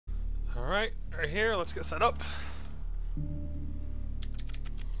Alright, right here, let's get set up.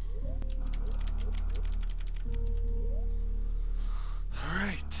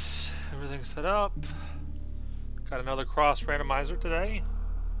 Alright, everything's set up. Got another cross randomizer today.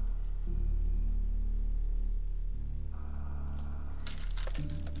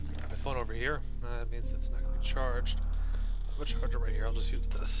 Got my phone over here. That means it's not going to be charged. I have a charger right here, I'll just use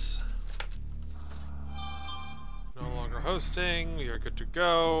this. No longer hosting, we are good to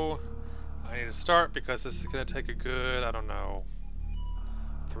go. I need to start because this is going to take a good, I don't know,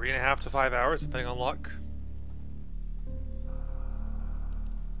 3.5 to 5 hours depending on luck.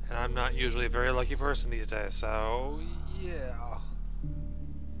 And I'm not usually a very lucky person these days, so yeah.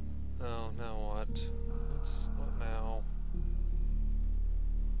 Oh, now what? Oops, what now?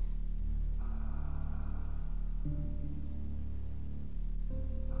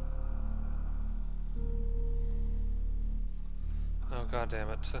 Oh, god damn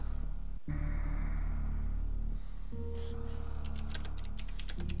it.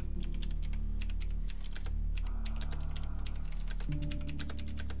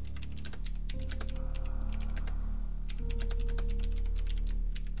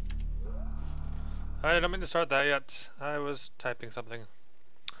 I didn't mean to start that yet. I was typing something.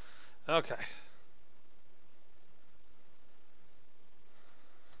 Okay.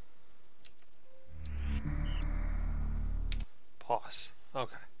 Pause.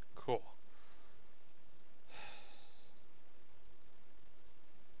 Okay, cool.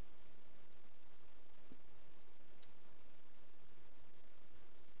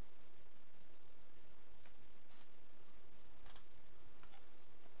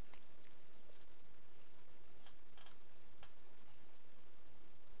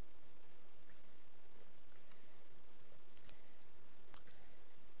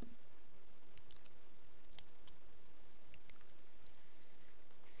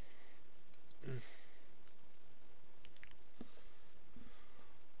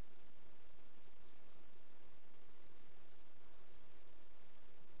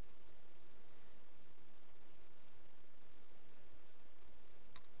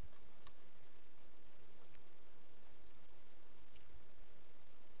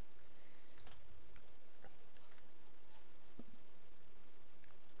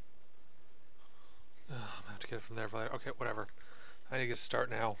 Oh, I'm gonna have to get it from there. Okay, whatever. I need to get to start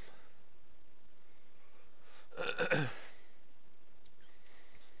now.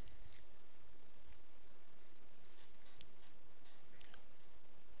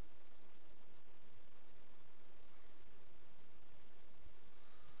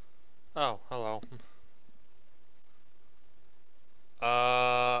 Oh, hello.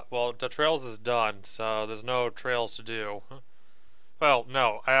 Well, the trails is done, so there's no trails to do. Well,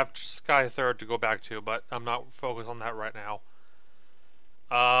 no, I have Sky Third to go back to, but I'm not focused on that right now.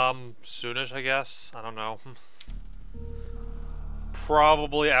 Soonish, I guess. I don't know.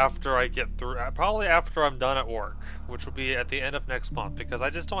 Probably after I get through, probably after I'm done at work, which will be at the end of next month, because I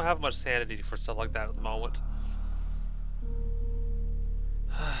just don't have much sanity for stuff like that at the moment.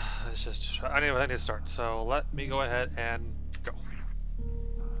 It's just, anyway, I need to start, so let me go ahead and go.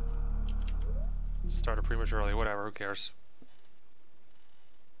 Started prematurely, whatever, who cares.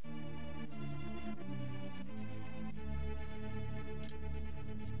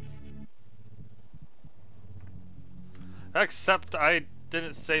 Except I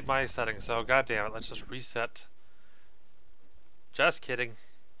didn't save my settings, so goddamn it, let's just reset. Just kidding.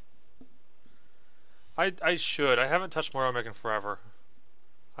 I should. I haven't touched Mario Maker in forever.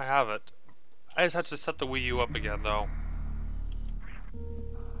 I haven't. I just have to set the Wii U up again, though.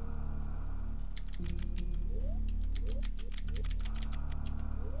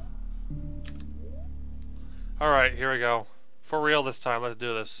 Alright, here we go. For real this time, let's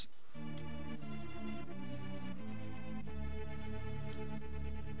do this.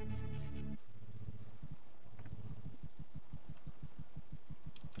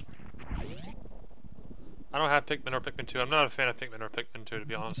 I don't have Pikmin or Pikmin 2. I'm not a fan of Pikmin or Pikmin 2, to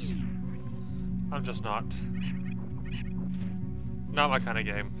be honest. I'm just not. Not my kind of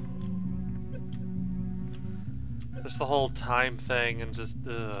game. Just the whole time thing and just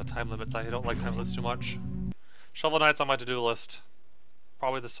time limits. I don't like time limits too much. Shovel Knight's on my to-do list.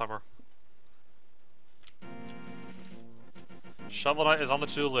 Probably this summer. Shovel Knight is on the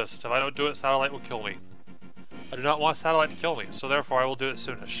to-do list. If I don't do it, Satellite will kill me. I do not want Satellite to kill me, so therefore I will do it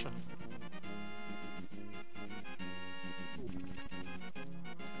soonish.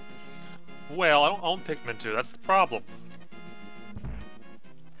 Well, I don't own Pikmin 2, that's the problem.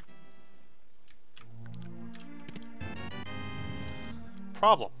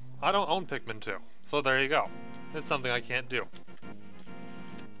 Problem. I don't own Pikmin 2, so there you go. It's something I can't do.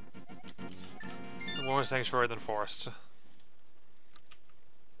 More sanctuary than forest.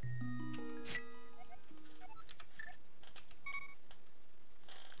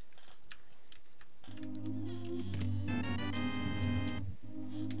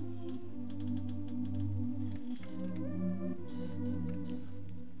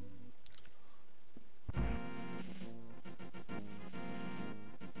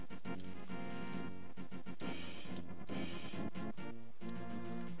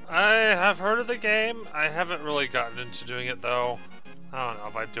 I have heard of the game. I haven't really gotten into doing it though. I don't know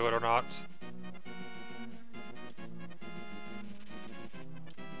if I'd do it or not.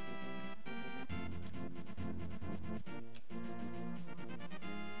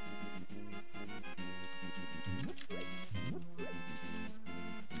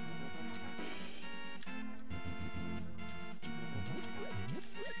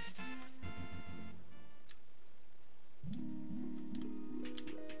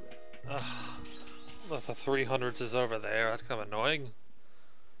 The 300s is over there. That's kind of annoying.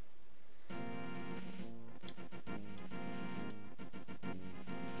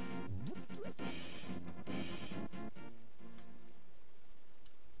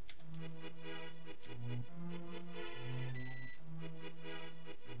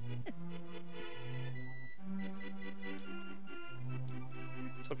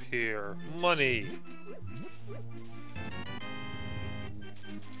 What's up here? Money.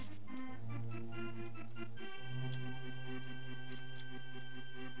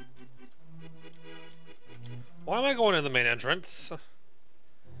 Why am I going in the main entrance?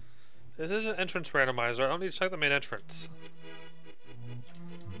 This is an entrance randomizer. I don't need to check the main entrance.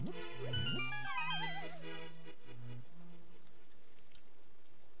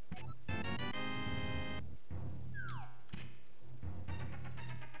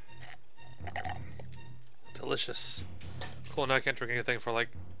 Delicious. Cool, now I can't drink anything for like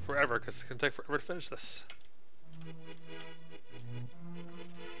forever because it's gonna take forever to finish this.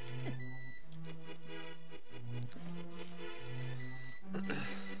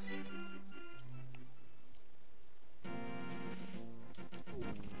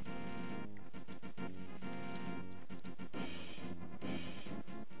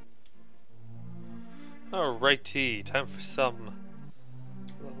 Alrighty, time for some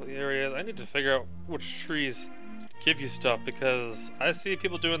lovely areas. I need to figure out which trees give you stuff because I see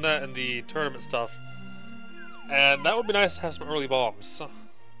people doing that in the tournament stuff. And that would be nice to have some early bombs.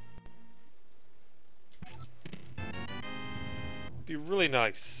 Be really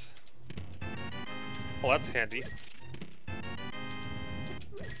nice. Well, that's handy.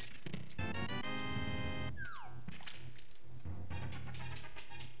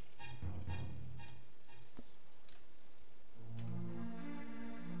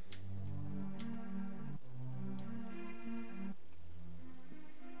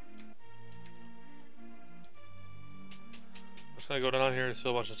 I'm just gonna go down here and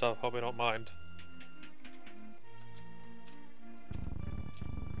steal a bunch of stuff. Hope I don't mind.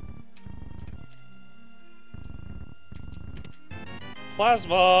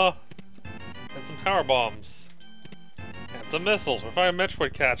 Plasma! And some power bombs. And some missiles. We're finding a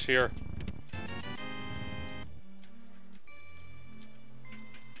Metroid catch here.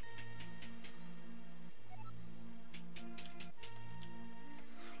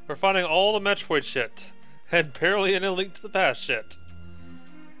 We're finding all the Metroid shit. And barely any Link to the Past shit.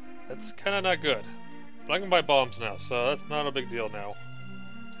 That's kinda not good. But I can buy bombs now, so that's not a big deal now.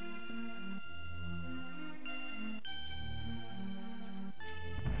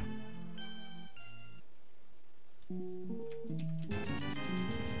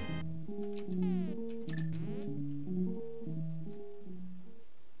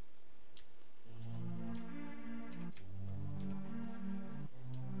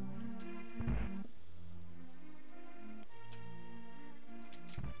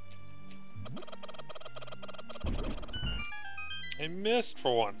 I missed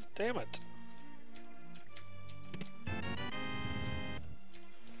for once. Damn it.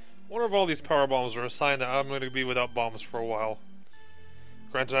 Wonder if all these power bombs are a sign that I'm going to be without bombs for a while.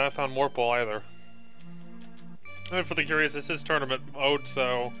 Granted, I haven't found Morph Ball either. And for the curious, this is tournament mode,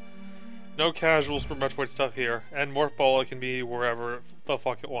 so no casuals for Metroid stuff here. And Morph Ball can be wherever the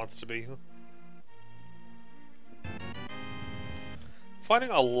fuck it wants to be. Finding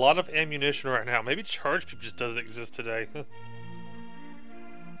a lot of ammunition right now. Maybe Charge Peep just doesn't exist today.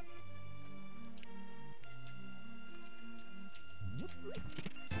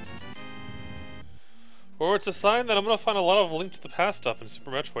 Or it's a sign that I'm going to find a lot of Link to the Past stuff in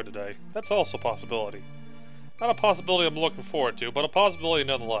Super Metroid today. That's also a possibility. Not a possibility I'm looking forward to, but a possibility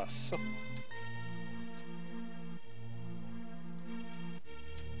nonetheless.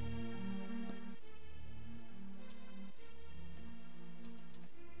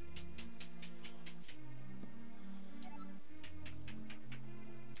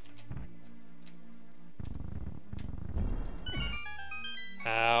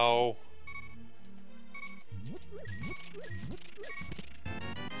 Ow.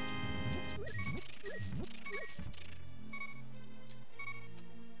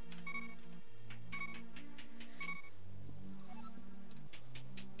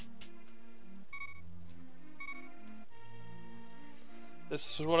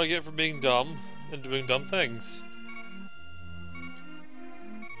 This is what I get for being dumb and doing dumb things.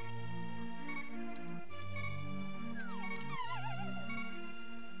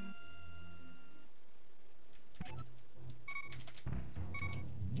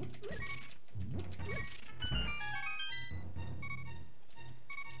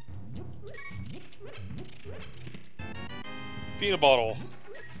 Peanut bottle.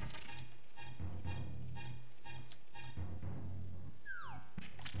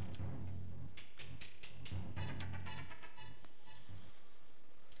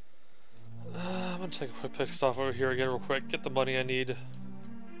 I'm gonna take a quick pick off over here again real quick, get the money I need.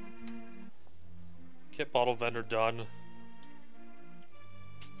 Get bottle vendor done.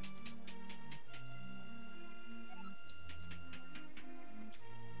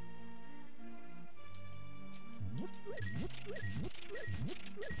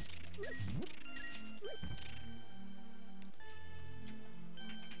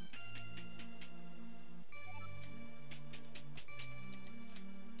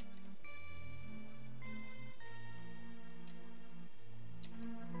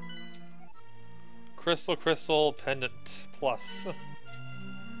 Crystal pendant plus.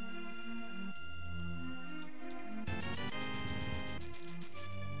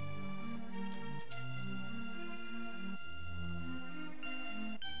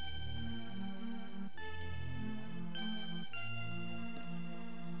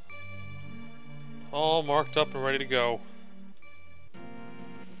 All marked up and ready to go.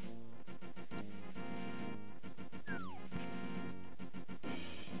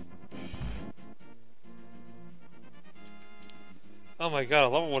 Oh my god, a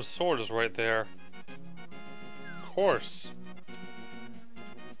level 1 sword is right there. Of course.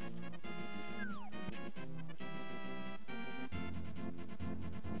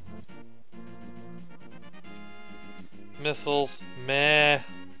 Missiles, meh.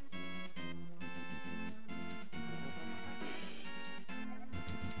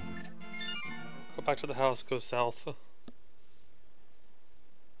 Go back to the house, go south.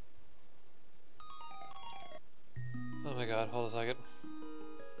 Oh my god, hold a second.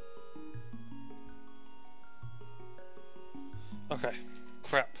 Okay,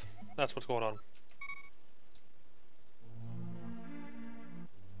 crap. That's what's going on.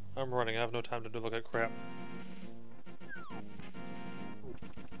 I'm running, I have no time to look at crap.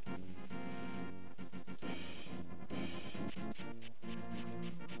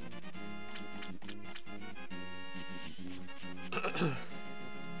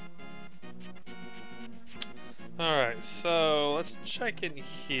 Alright, so let's check in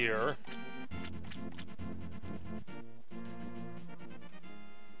here.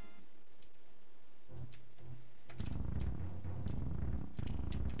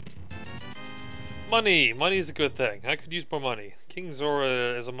 Money! Money's a good thing. I could use more money. King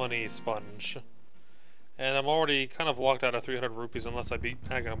Zora is a money sponge. And I'm already kind of locked out of 300 rupees unless I beat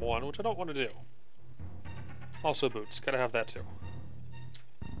Aghanim 1, which I don't want to do. Also boots, gotta have that too.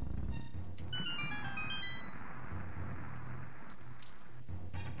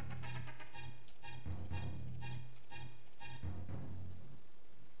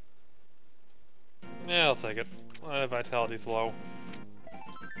 Yeah, I'll take it. My vitality's low.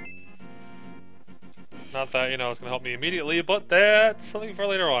 Not that, you know, it's gonna help me immediately, but that's something for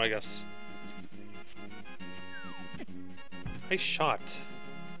later on, I guess. Nice shot.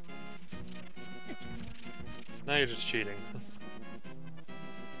 Now you're just cheating.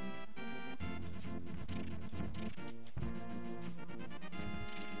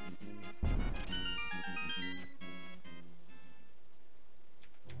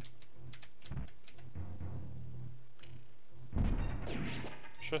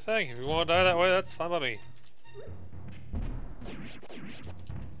 Sure thing, if you want to die that way, that's fine by me.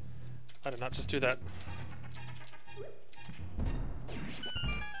 I did not just do that.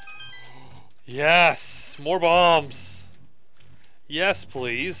 Yes! More bombs! Yes,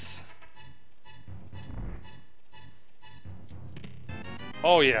 please.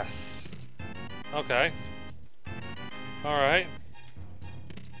 Oh, yes. Okay. Alright.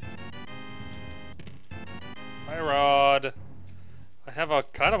 Fire rod. I have a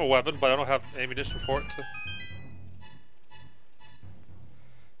kind of a weapon, but I don't have ammunition for it.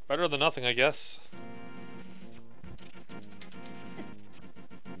 Better than nothing, I guess.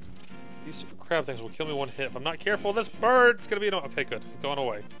 These super crab things will kill me one hit. If I'm not careful, this bird's gonna be annoying. Okay, good. It's going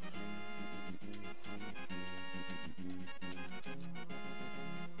away.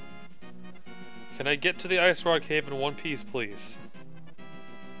 Can I get to the Ice Rod Cave in one piece, please?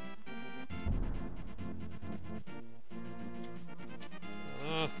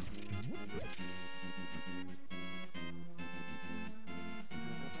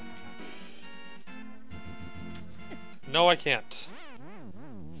 No, I can't.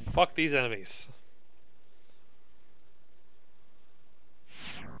 Fuck these enemies.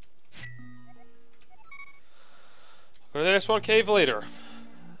 Go to the Ice Rod Cave later.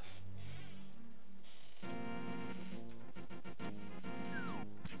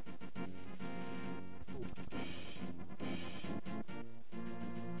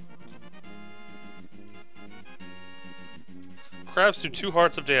 Crabs do 2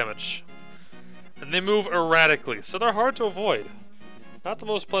 hearts of damage. And they move erratically, so they're hard to avoid. Not the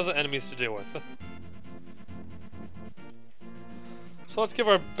most pleasant enemies to deal with. So let's give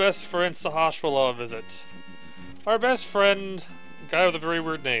our best friend Sahasrahla a visit. Our best friend, guy with a very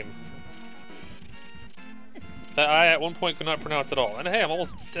weird name. That I at one point could not pronounce at all. And hey, I'm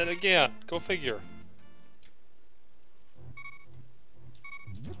almost dead again. Go figure.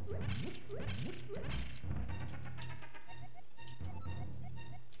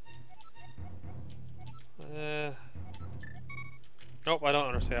 Nope, I don't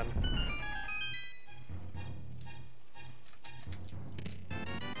understand.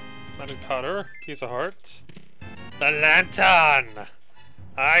 Magic powder, piece of heart. The lantern!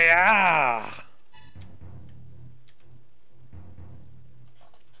 Ah, yeah!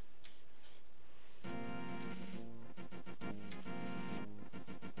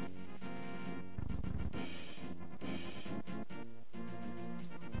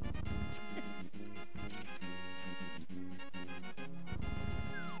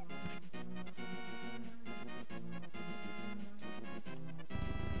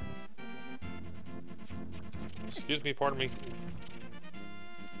 Excuse me, pardon me.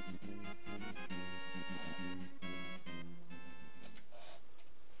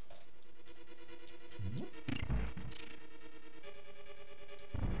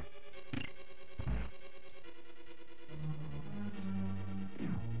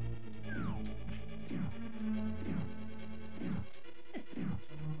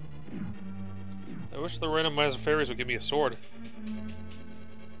 I wish the randomizer fairies would give me a sword.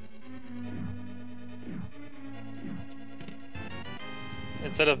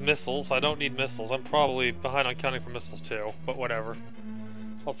 Instead of missiles. I don't need missiles. I'm probably behind on counting for missiles too, but whatever.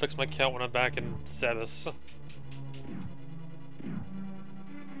 I'll fix my count when I'm back in Zebes.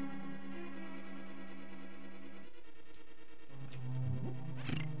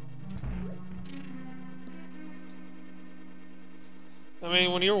 I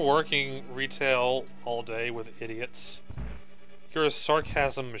mean, when you're working retail all day with idiots, you're a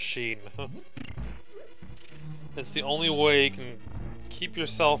sarcasm machine. It's the only way you can keep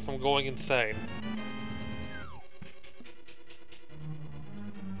yourself from going insane.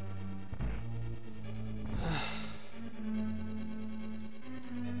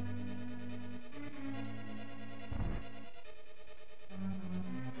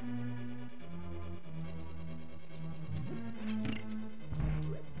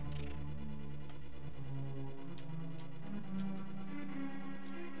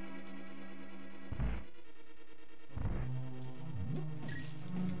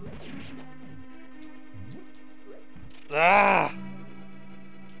 Ah!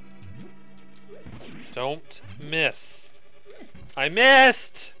 Don't miss. I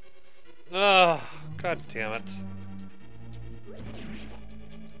missed! Ugh, god damn it.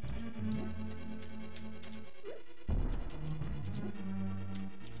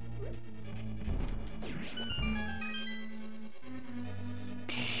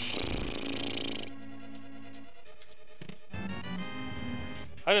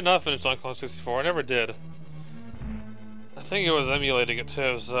 I did not finish Donkey Kong 64, I never did. I think it was emulating it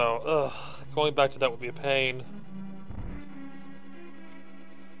too, so, going back to that would be a pain.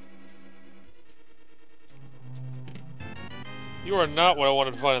 You are not what I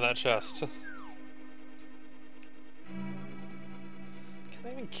wanted to find in that chest. Can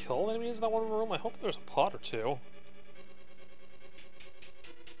I even kill enemies in that one room? I hope there's a pot or two.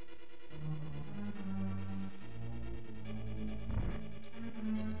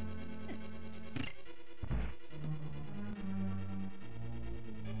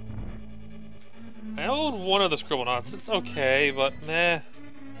 I own one of the Scribblenauts. It's okay, but meh.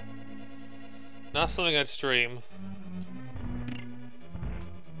 Not something I'd stream.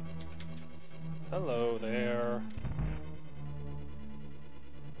 Hello there.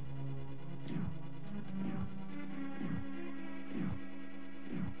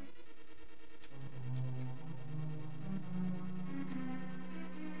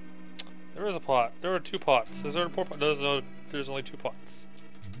 pot. There are 2 pots. Is there a pot? No, there's only 2 pots.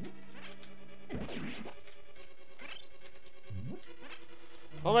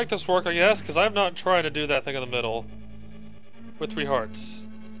 I'll make this work, I guess, because I'm not trying to do that thing in the middle. With 3 hearts.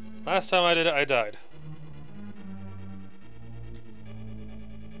 Last time I did it, I died.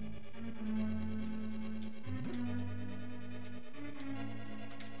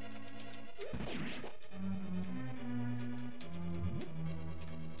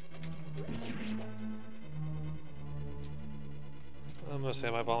 I'm gonna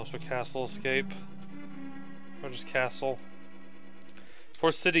say my bombs for castle escape. Or just castle.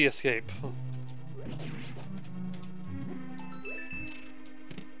 For city escape.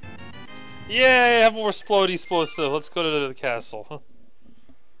 Yay! I have more explodey explosive. Let's go to the castle.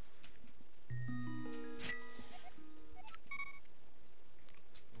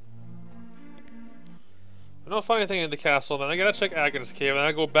 No funny thing in the castle, then I gotta check Agnes Cave, and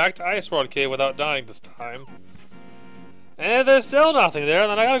I go back to Ice Rod Cave without dying this time. And there's still nothing there, and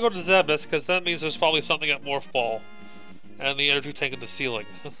then I gotta go to Zebus, because that means there's probably something at Morph Ball. And the energy tank in the ceiling.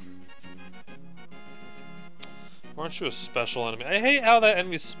 Aren't you a special enemy? I hate how that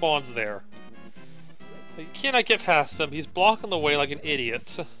enemy spawns there. You cannot get past him, he's blocking the way like an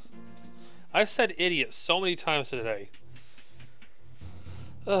idiot. I've said idiot so many times today.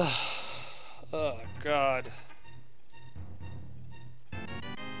 Ugh. Oh, God.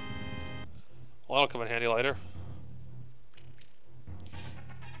 Well, that'll come in handy later.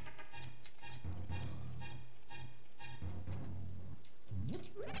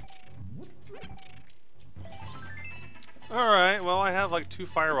 Alright, well, I have like 2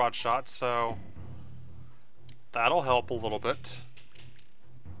 fire rod shots, so that'll help a little bit.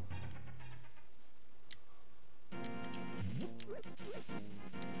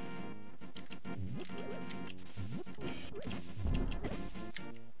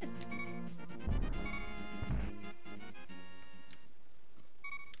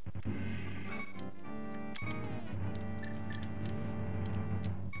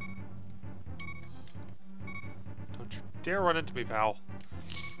 Dare run into me, pal.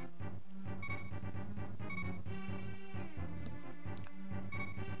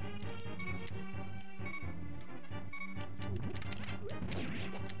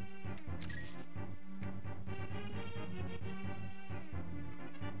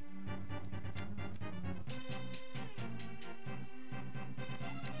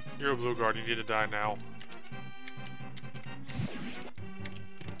 You're a blue guard, you need to die now.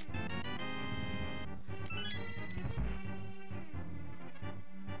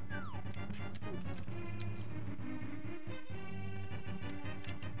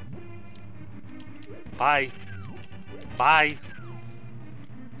 Bye. Bye.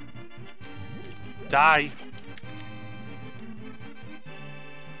 Die. I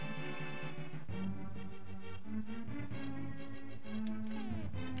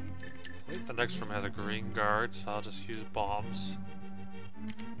think the next room has a green guard, so I'll just use bombs.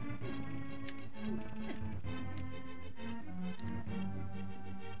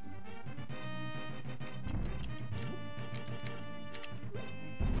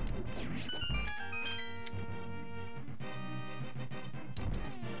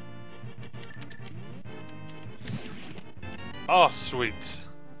 Oh, sweet.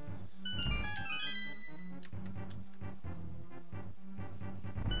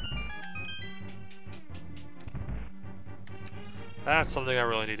 That's something I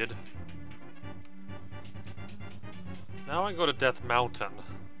really needed. Now I can go to Death Mountain.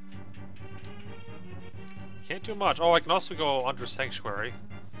 Can't do much. Oh, I can also go under Sanctuary.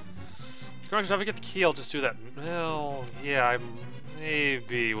 Granted, if I get the key, I'll just do that. Well, yeah,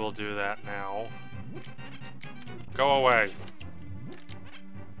 maybe we'll do that now. Go away.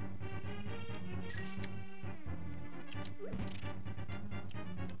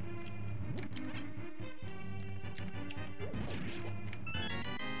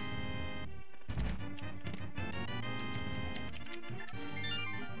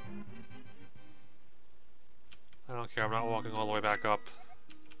 I don't care, I'm not walking all the way back up.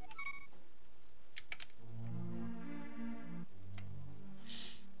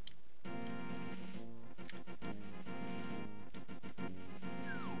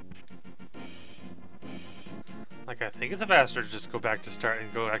 Like, I think it's faster to just go back to start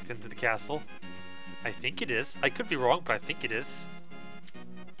and go back into the castle. I think it is. I could be wrong, but I think it is.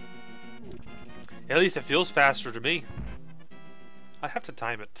 At least it feels faster to me. I have to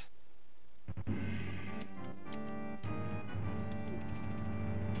time it.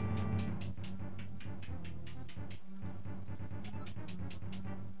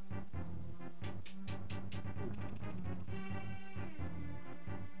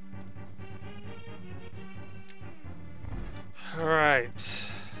 Alright.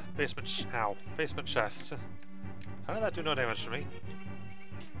 Ow. Basement chest. How did that do no damage to me?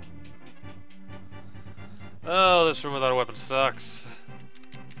 Oh, this room without a weapon sucks.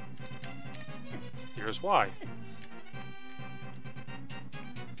 Here's why.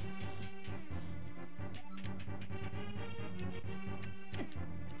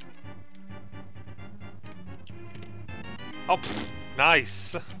 Oh, pfft,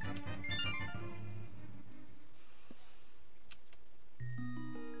 nice!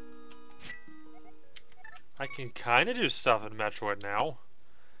 I can kinda do stuff in Metroid now.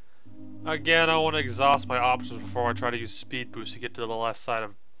 Again, I want to exhaust my options before I try to use Speed Boost to get to the left side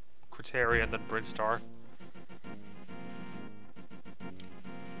of Criteria and then Brinstar.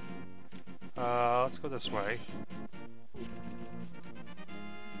 Let's go this way.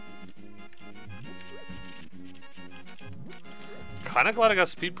 Kinda glad I got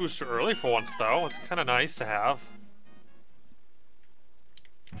Speed Booster early for once, though. It's kinda nice to have.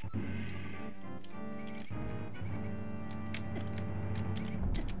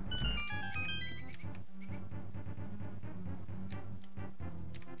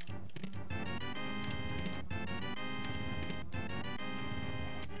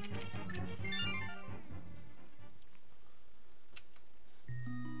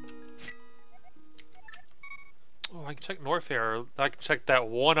 Oh, I can check Norfair. I can check that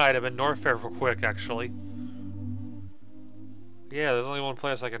one item in Norfair real quick, actually. Yeah, there's only one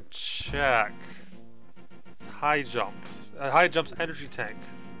place I can check. It's High Jump. High Jump's energy tank.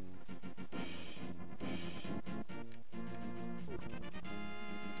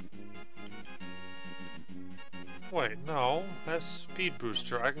 Wait, no. That's Speed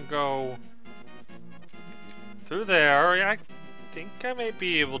Booster. I can go through there. Yeah, I think I may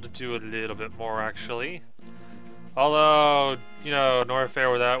be able to do a little bit more, actually. Although, you know,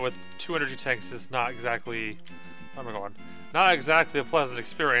 Norfair with 2 energy tanks is not exactly... Where am I going? Not exactly a pleasant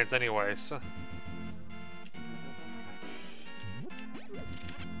experience anyways. I'm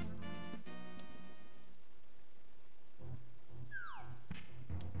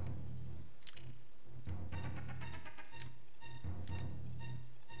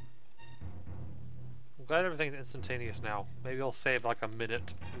glad everything's instantaneous now. Maybe I'll save like a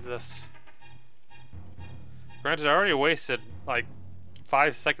minute of this. Granted, I already wasted like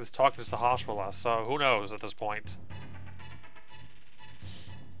 5 seconds talking to Sahasrahla, so who knows at this point.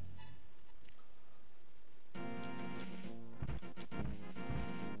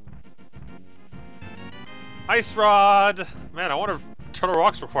 Ice Rod! Man, I wonder if Turtle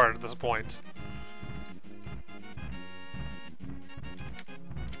Rock's required at this point.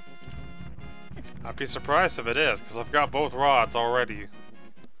 I'd be surprised if it is, because I've got both rods already.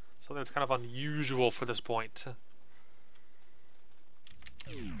 Something that's kind of unusual for this point.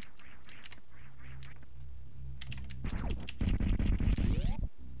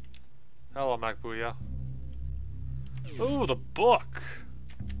 Hello, Macbooya. Ooh, the book!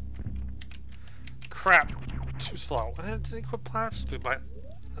 Crap! Too slow. I didn't equip plastic, but...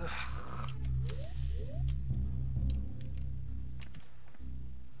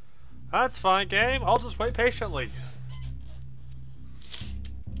 That's fine, game. I'll just wait patiently.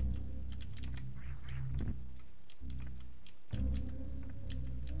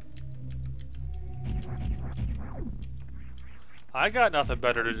 I got nothing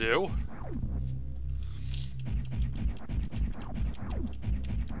better to do.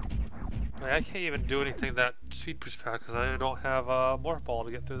 I can't even do anything that Speed Boost pack because I don't have a Morph Ball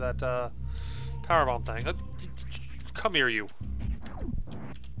to get through that Power Bomb thing. Come here, you.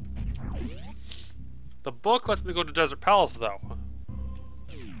 The book lets me go to Desert Palace, though.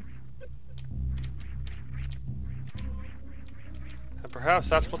 And perhaps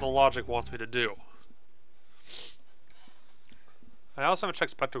that's what the logic wants me to do. I also haven't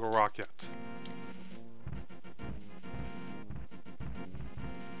checked Spectacle Rock yet.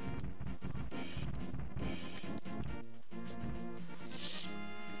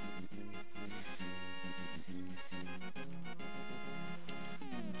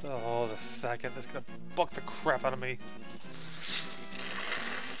 Oh, the second. That's gonna buck the crap out of me.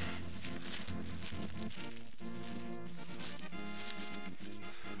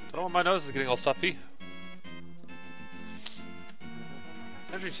 Don't know why my nose is getting all stuffy.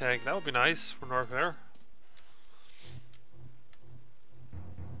 Energy tank, that would be nice for Norfair.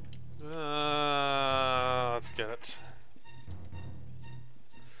 Let's get it.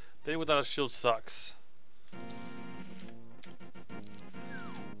 Being without a shield sucks.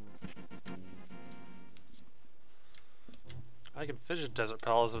 I can finish Desert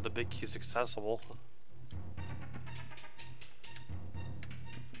Palace if the big key's accessible.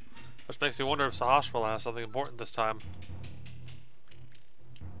 Which makes me wonder if Sahasrahla has something important this time.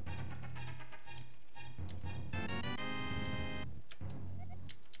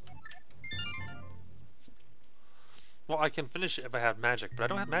 Well, I can finish it if I have magic, but I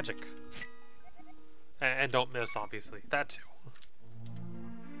don't have magic. And don't miss, obviously. That too.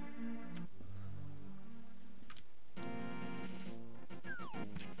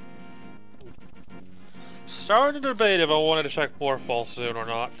 Starting to debate if I wanted to check Morph Ball soon or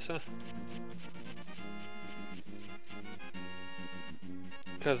not.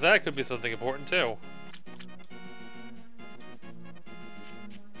 Because that could be something important too.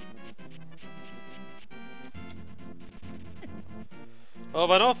 Well,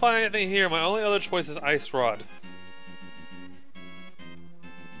 if I don't find anything here, my only other choice is Ice Rod.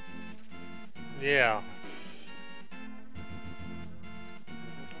 Yeah.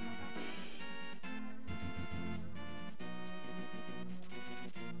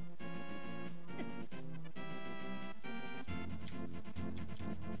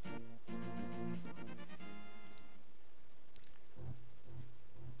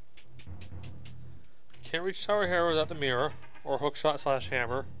 Can't reach Tower Hero without the mirror, or hookshot /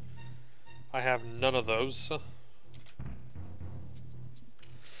 hammer. I have none of those.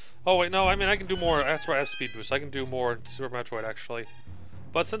 Oh wait, no, I mean I can do more. That's right, I have speed boost. I can do more in Super Metroid actually.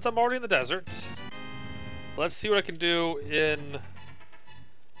 But since I'm already in the desert, let's see what I can do in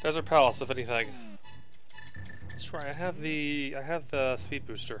Desert Palace, if anything. That's right. I have the speed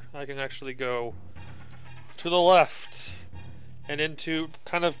booster. I can actually go to the left and into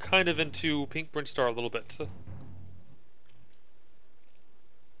kind of into Pink Brinstar a little bit.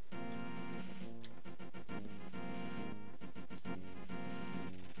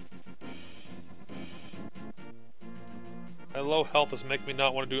 My low health is making me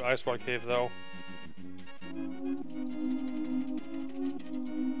not want to do Ice Rod Cave though.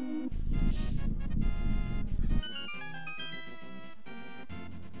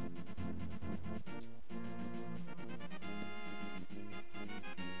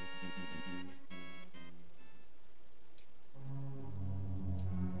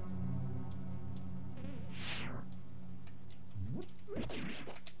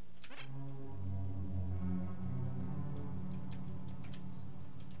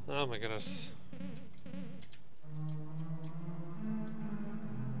 Oh my goodness.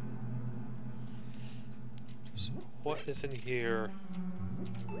 So what is in here?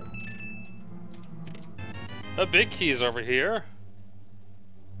 The big key's over here.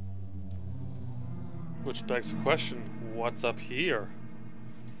 Which begs the question, what's up here?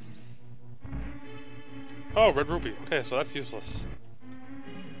 Oh, red ruby. Okay, so that's useless.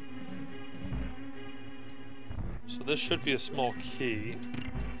 So this should be a small key.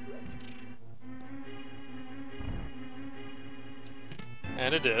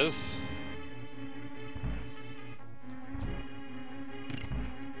 And it is.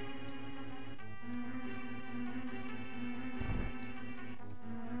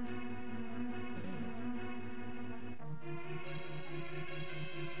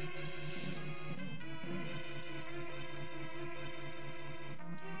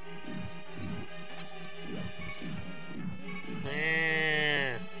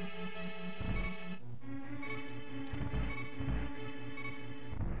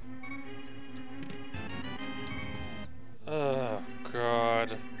 Oh,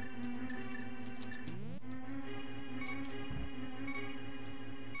 God.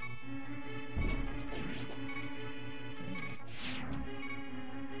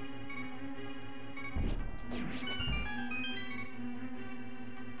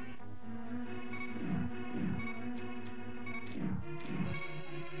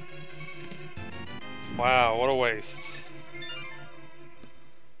 Wow, what a waste.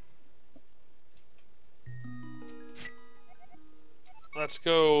 Let's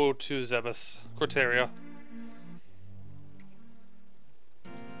go to Zebus, Corteria.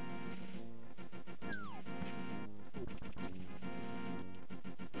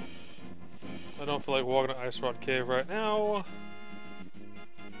 I don't feel like walking to Ice Rod Cave right now.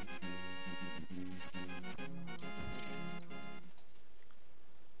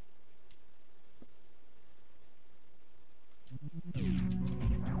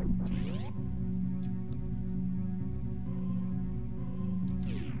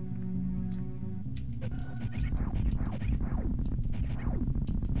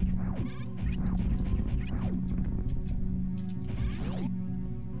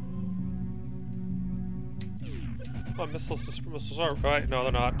 Oh, missiles and super missiles are right. No,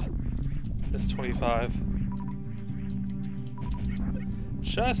 they're not. It's 25.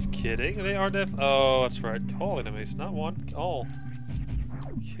 Just kidding. They are oh, that's right. All enemies, not one. All.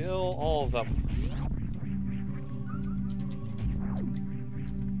 Kill all of them.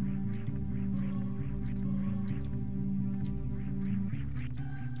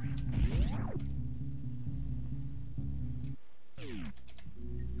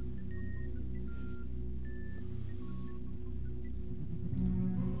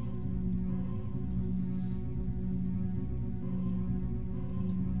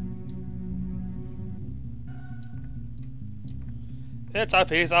 It's a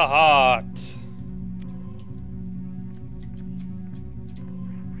piece of heart.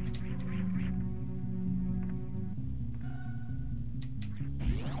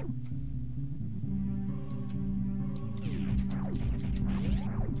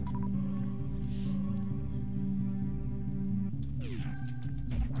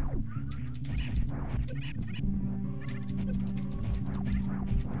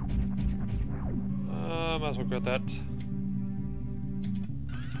 Might as well get that.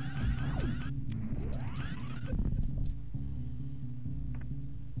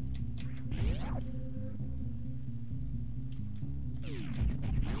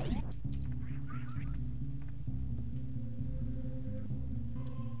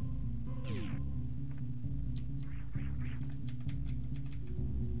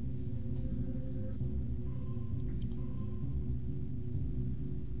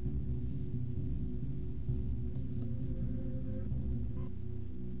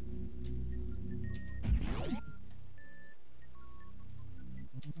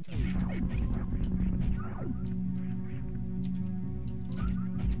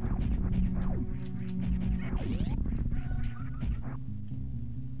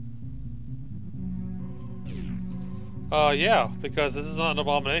 Yeah, because this is not an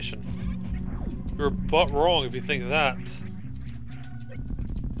abomination. You're butt wrong if you think that.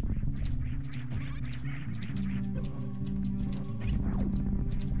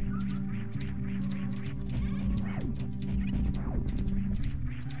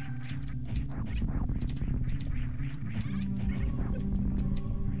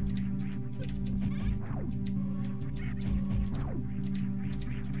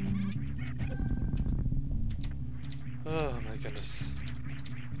 Oh my goodness.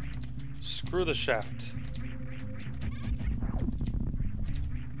 Screw the shaft.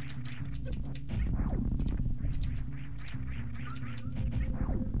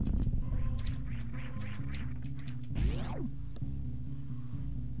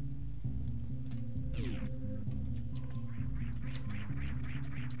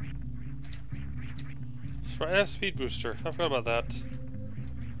 Speed booster. I forgot about that.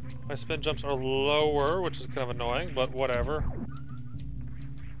 My spin jumps are lower, which is kind of annoying, but whatever.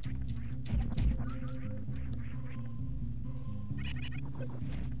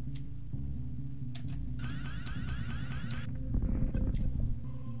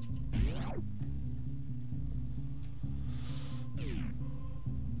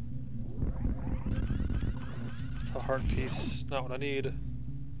 It's a heart piece, not what I need.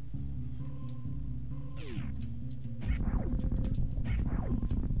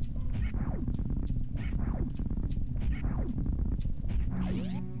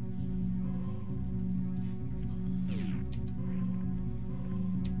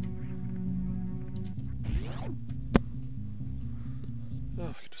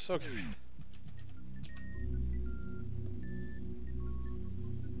 Oh, goodness, okay.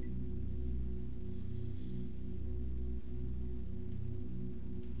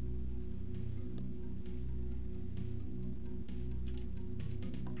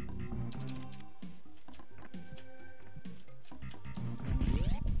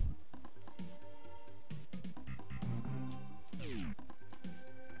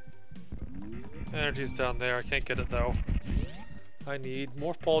 Energy's down there, I can't get it though. I need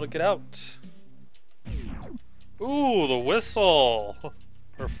more ball to get out. Ooh, the whistle!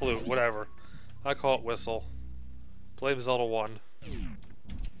 Or flute, whatever. I call it whistle. Blame Zelda 1.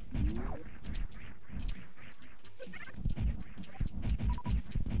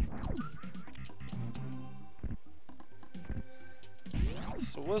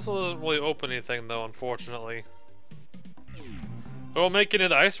 So whistle doesn't really open anything though, unfortunately. It'll make it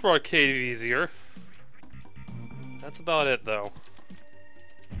into Ice Road Cave easier. That's about it though.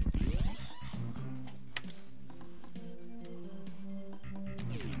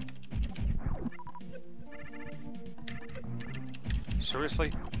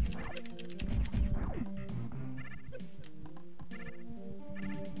 Seriously?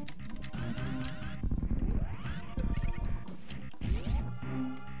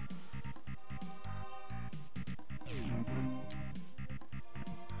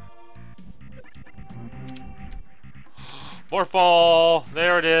 Morphball!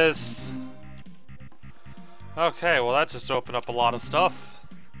 There it is! Okay, well that just opened up a lot of stuff.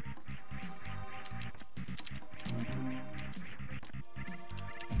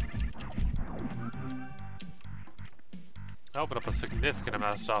 Opened up a significant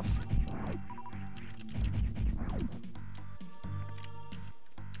amount of stuff.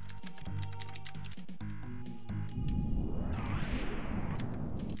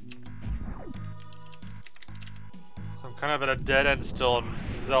 I'm kind of at a dead end still in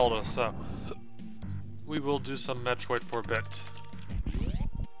Zelda, so we will do some Metroid for a bit.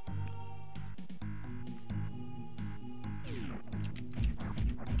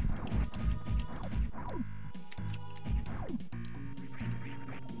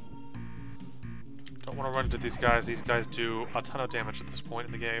 Don't want to run into these guys. These guys do a ton of damage at this point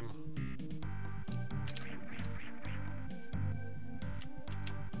in the game.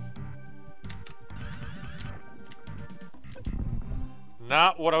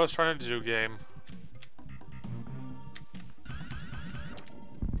 Not what I was trying to do, game.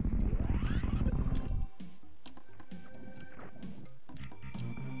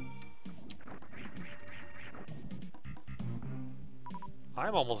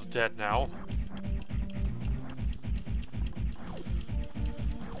 I'm almost dead now.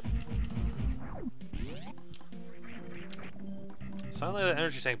 Suddenly the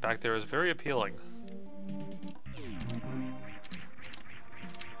energy tank back there is very appealing.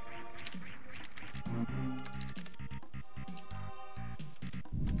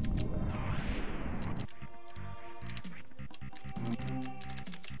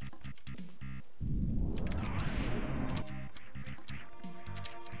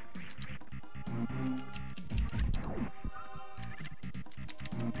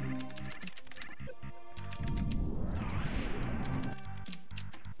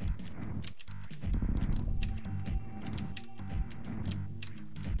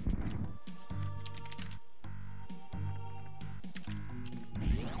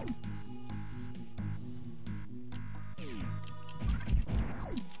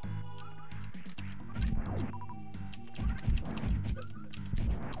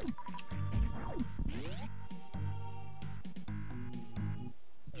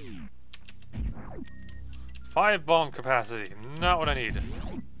 Five bomb capacity, not what I need.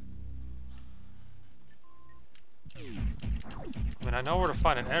 I mean, I know where to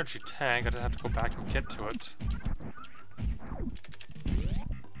find an energy tank, I just have to go back and get to it.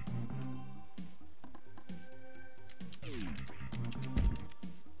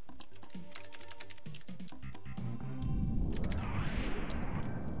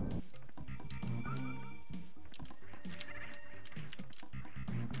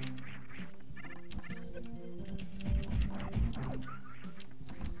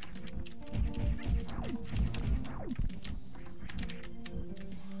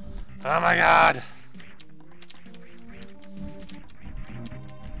 Oh my god!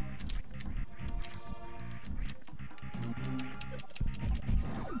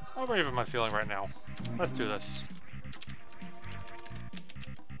 How brave am I feeling right now? Let's do this.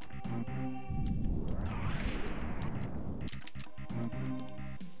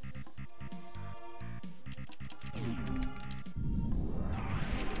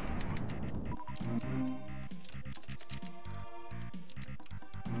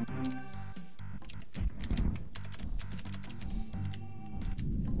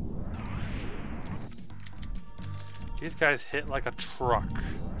 These guys hit like a truck.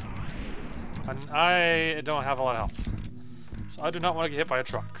 And I don't have a lot of health. So I do not want to get hit by a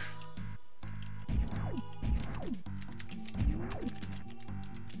truck.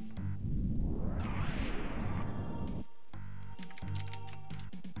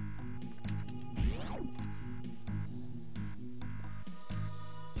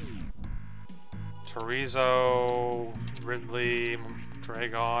 Chorizo, Ridley,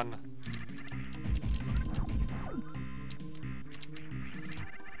 Dragon.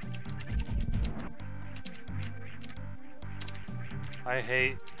 I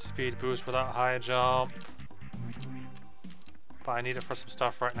hate speed boost without high jump. But I need it for some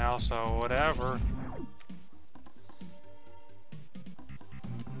stuff right now, so whatever.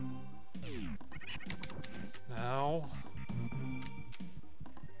 No.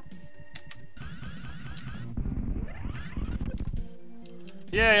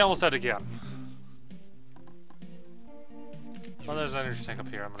 Yay, almost dead again. Oh, there's an energy tank up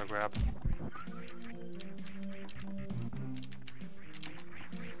here I'm gonna grab.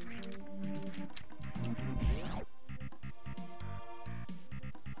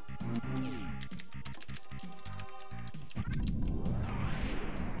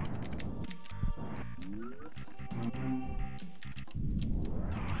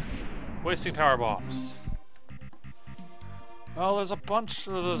 Wasting power bombs. Well, there's a bunch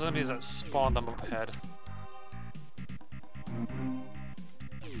of those enemies that spawn them up ahead.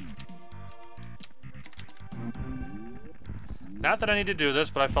 Not that I need to do this,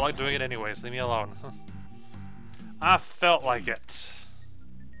 but I felt like doing it anyways. Leave me alone. I felt like it.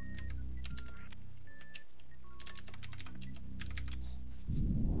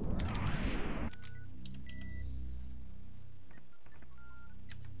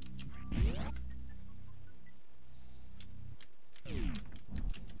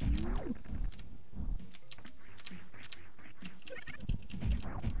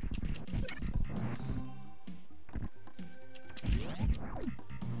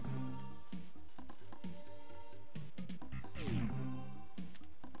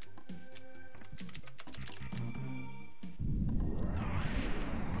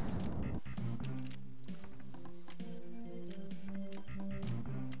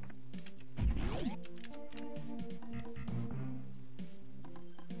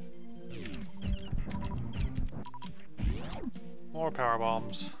 More power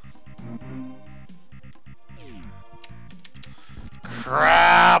bombs.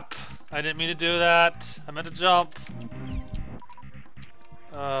 Crap! I didn't mean to do that. I meant to jump.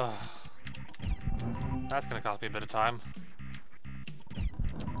 That's gonna cost me a bit of time.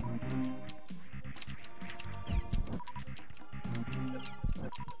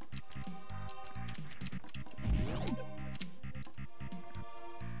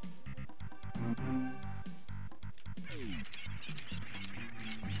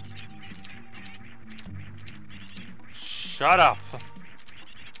 Shut up!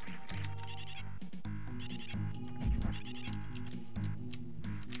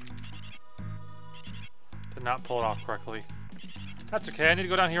 Did not pull it off correctly. That's okay, I need to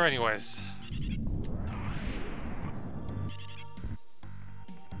go down here anyways.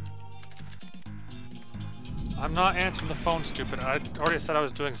 I'm not answering the phone, stupid. I already said I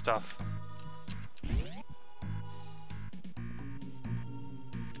was doing stuff.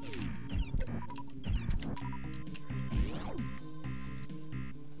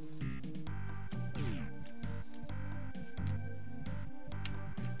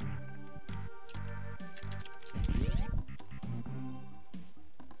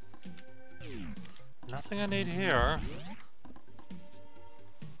 Nothing I need here.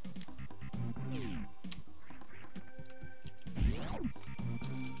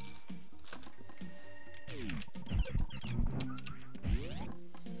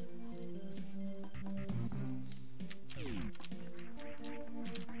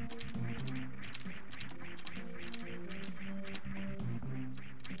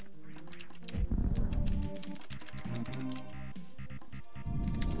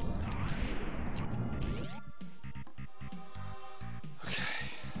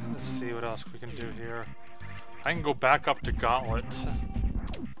 Let's see what else we can do here. I can go back up to Gauntlet.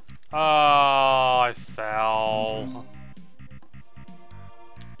 Oh, I fell.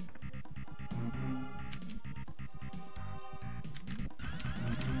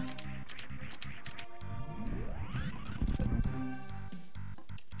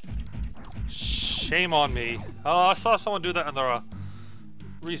 Shame on me. Oh, I saw someone do that in the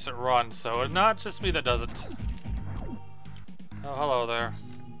recent run, so not just me that does it. Oh, hello there.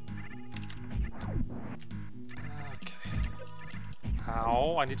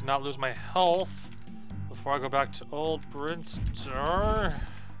 Ow, I need to not lose my health before I go back to Old Brinster.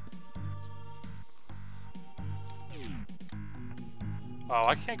 Oh,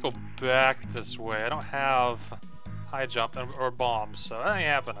 I can't go back this way. I don't have high jump or bombs, so that ain't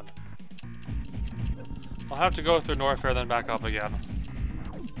happening. I'll have to go through Norfair, then back up again.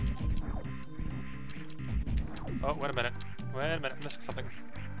 Oh, wait a minute. Wait a minute, I'm missing something.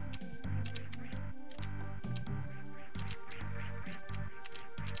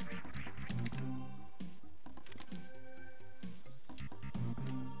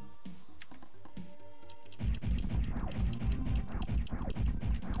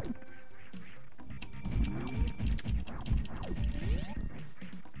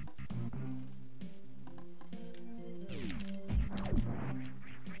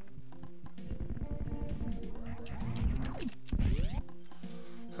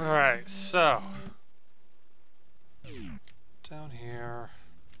 Alright, so down here.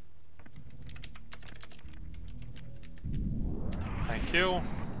 Thank you.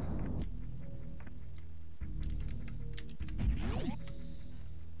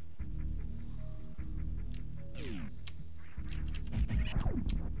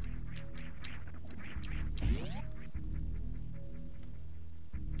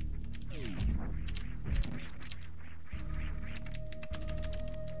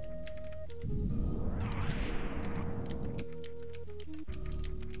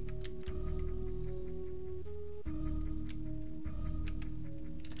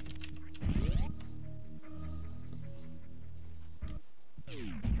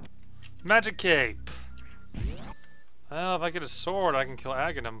 Magic Cape! Well, if I get a sword, I can kill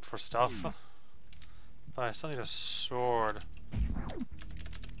Aghanim for stuff. But I still need a sword.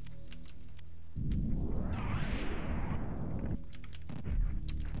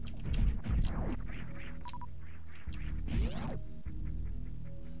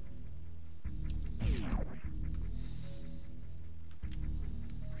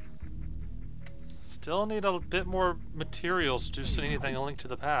 Still need a bit more materials to do anything a Link to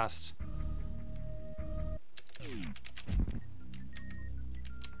the Past.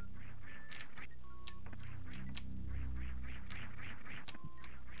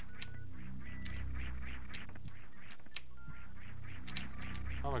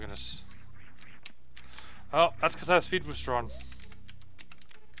 Oh my goodness. Oh, that's because I have Speed Booster on.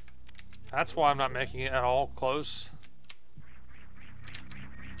 That's why I'm not making it at all close.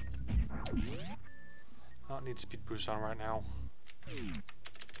 don't need speed boost on right now.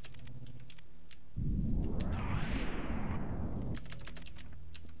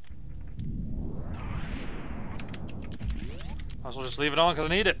 Might as well just leave it on because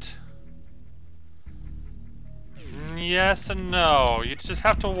I need it. Yes and no. You just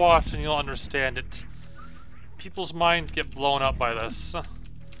have to watch and you'll understand it. People's minds get blown up by this.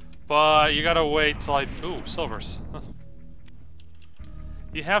 But you gotta wait till I... Ooh, silvers.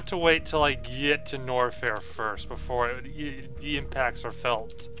 You have to wait till I get to Norfair first before the impacts are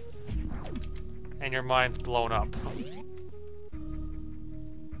felt. And your mind's blown up.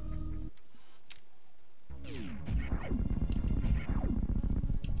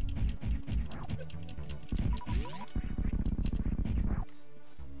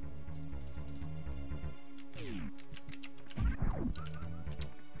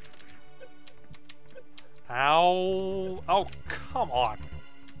 Ow! Oh, come on!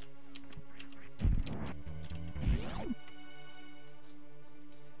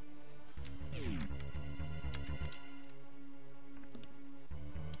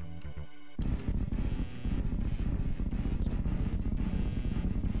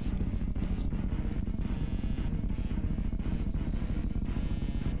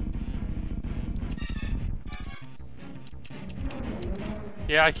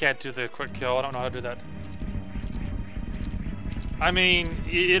 Yeah, I can't do the quick kill. I don't know how to do that. I mean,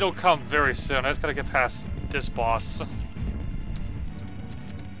 it'll come very soon. I just gotta get past this boss.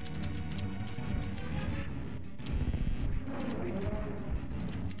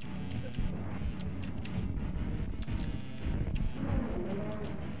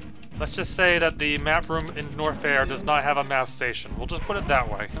 Let's just say that the map room in Norfair does not have a map station. We'll just put it that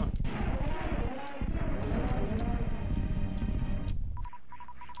way.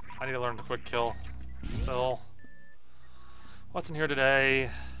 I need to learn the quick kill. Still. What's in here today?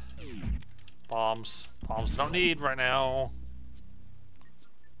 Bombs. Bombs I don't need right now.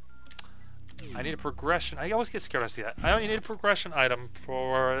 I need a progression. I always get scared when I see that. I only need a progression item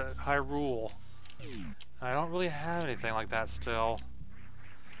for Hyrule. I don't really have anything like that still.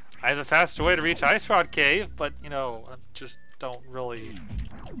 I have a faster way to reach Ice Rod Cave, but, you know, I just don't really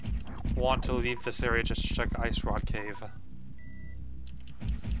want to leave this area just to check Ice Rod Cave.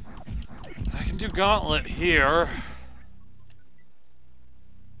 I can do Gauntlet here.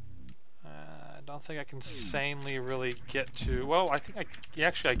 I don't think I can sanely really get to... Well, I think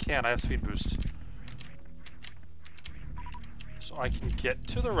actually I can. I have speed boost. So I can get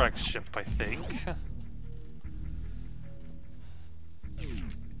to the wrecked ship, I think.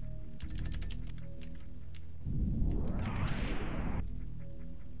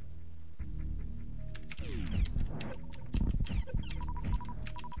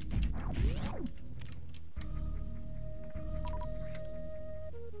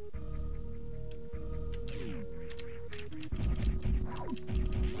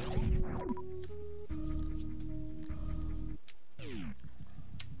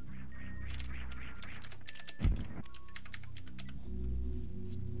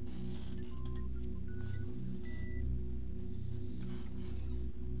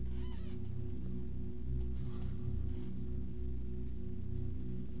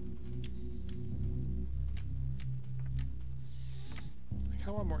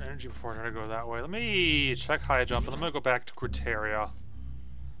 I want more energy before I try to go that way. Let me check high jump, and then I'm gonna go back to Criteria.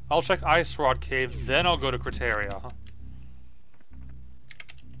 I'll check Ice Rod Cave, then I'll go to Criteria.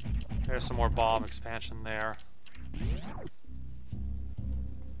 There's some more bomb expansion there.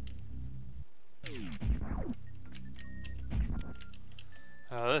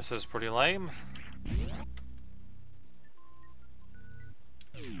 This is pretty lame.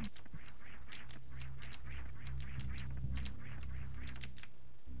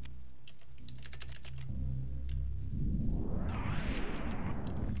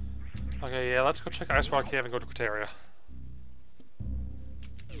 Okay, yeah, let's go check Ice Rock Cave and go to Criteria.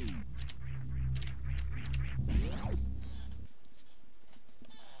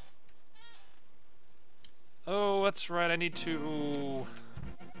 Oh, that's right, I need to...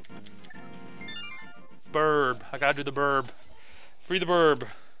 Burb. I gotta do the burb. Free the burb.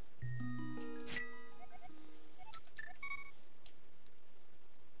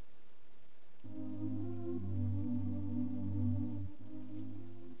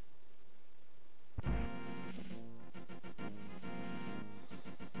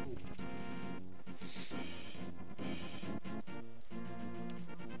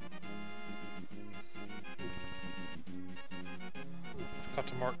 Forgot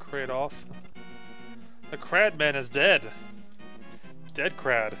to mark Crad off. The Crad man is dead. Dead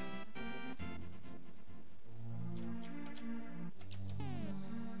Crad.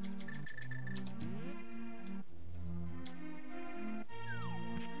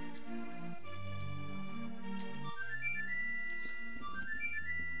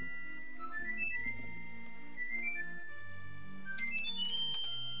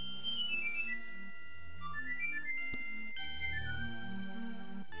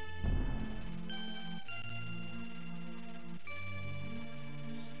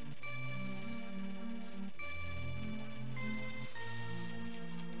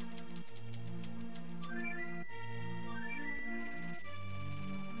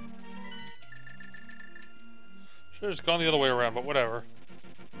 Should've just gone the other way around, but whatever.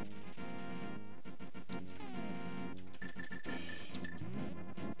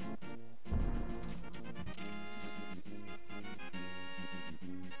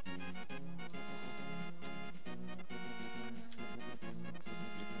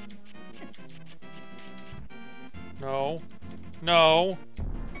 No. No.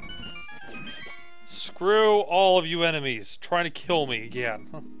 Screw all of you enemies trying to kill me again.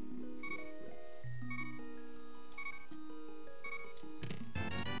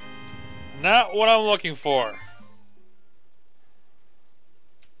 Not what I'm looking for.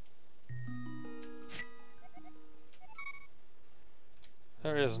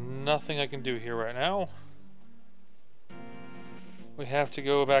 There is nothing I can do here right now. We have to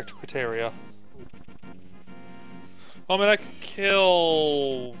go back to Quiteria. I mean, I can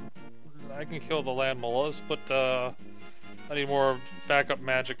kill the land mollas, but I need more backup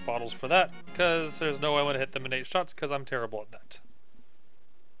magic bottles for that, because there's no way I'm going to hit them in 8 shots, because I'm terrible at that.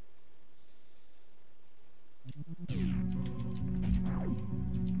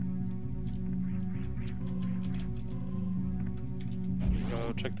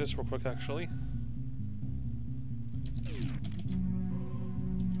 Go check this real quick, actually.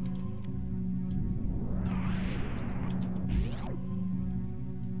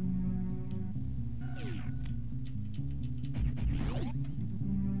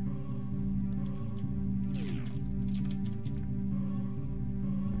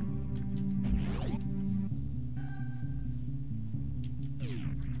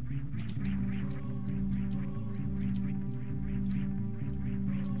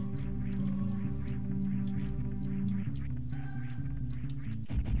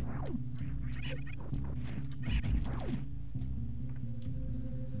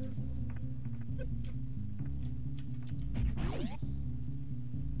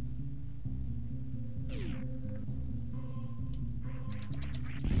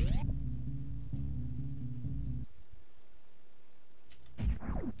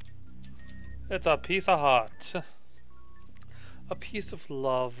 It's a piece of heart. A piece of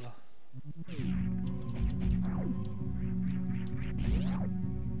love.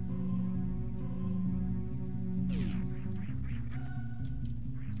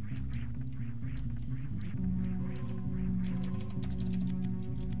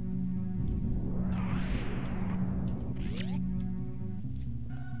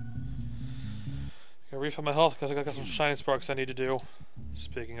 Gotta refill my health because I got some shiny sparks I need to do.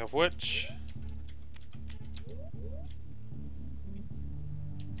 Speaking of which...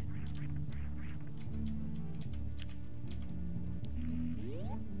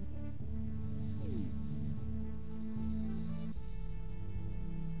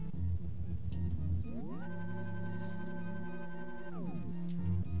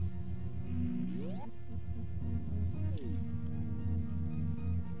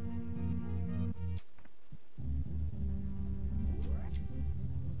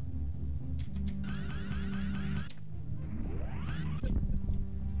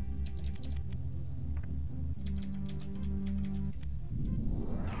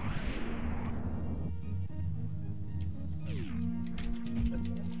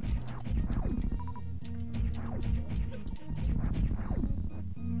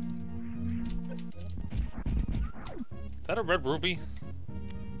 Is that a red rupee?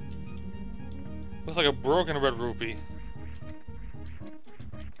 Looks like a broken red rupee.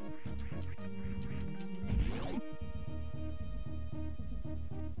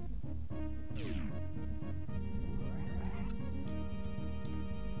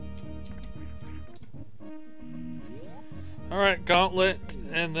 Alright, gauntlet,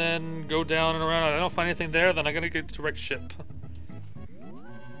 and then go down and around. If I don't find anything there, then I gotta get to wreck ship.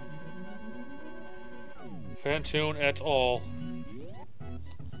 Fantoon et al.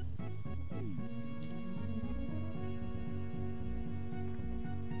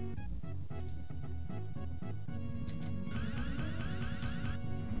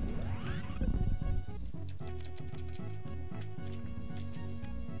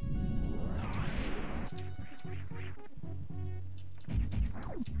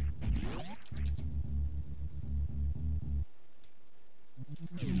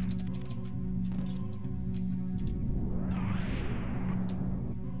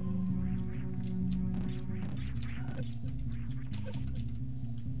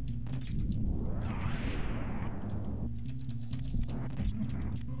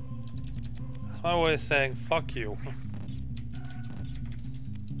 My way of saying fuck you.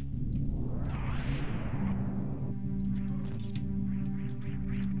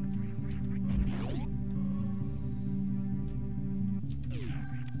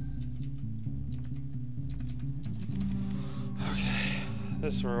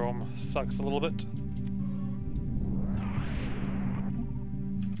 This room sucks a little bit.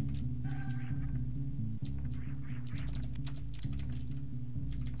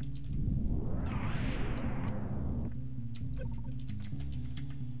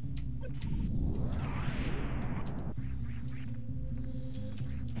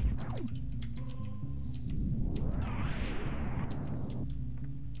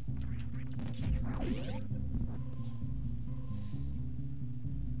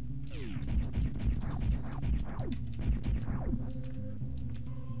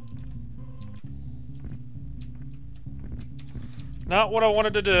 Not what I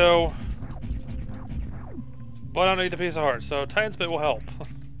wanted to do, but I don't need the piece of heart, so Titan's Bit will help.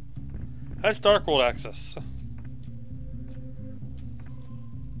 That's Dark World access.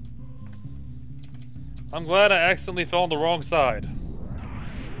 I'm glad I accidentally fell on the wrong side.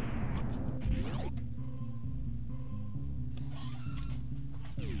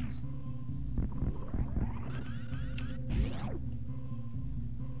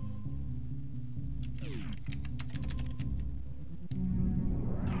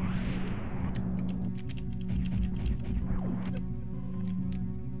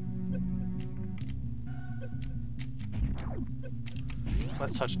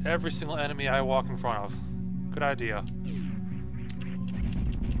 Let's touch every single enemy I walk in front of. Good idea.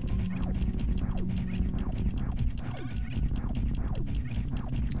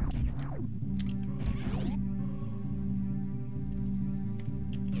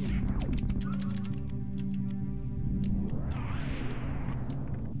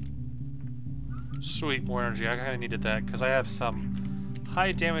 Sweet, more energy. I kinda needed that, because I have some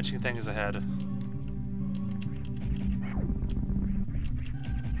high damaging things ahead.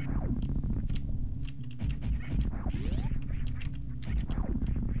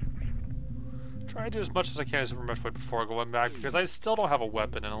 Try to do as much as I can as Super Metroid before going back, because I still don't have a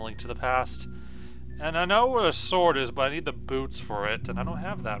weapon in A Link to the Past. And I know where a sword is, but I need the boots for it, and I don't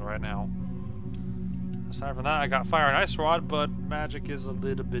have that right now. Aside from that, I got Fire and Ice Rod, but magic is a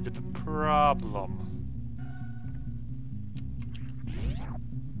little bit of a problem.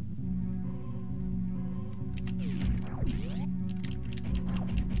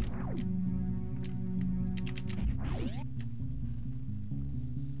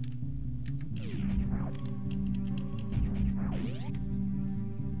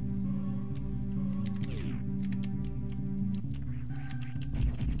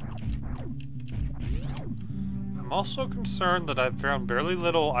 I'm also concerned that I've found barely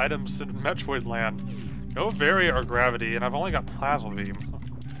little items in Metroid Land. No Varia or Gravity, and I've only got Plasma Beam.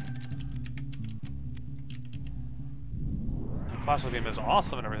 Plasma Beam is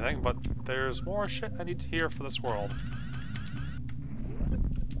awesome and everything, but there's more shit I need to hear for this world.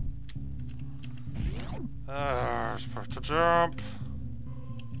 Supposed to jump.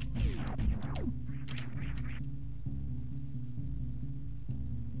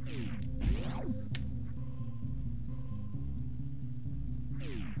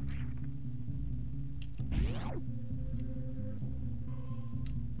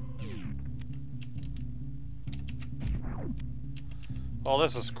 Well,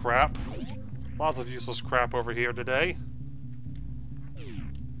 this is crap. Lots of useless crap over here today.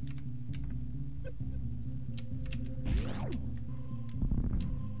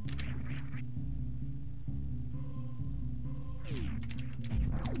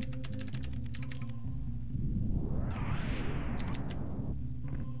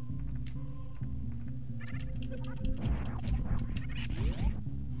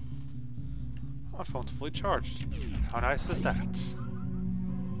 My phone's fully charged. How nice is that?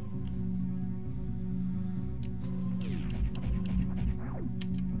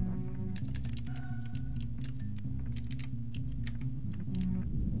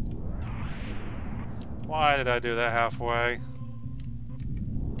 Why did I do that halfway?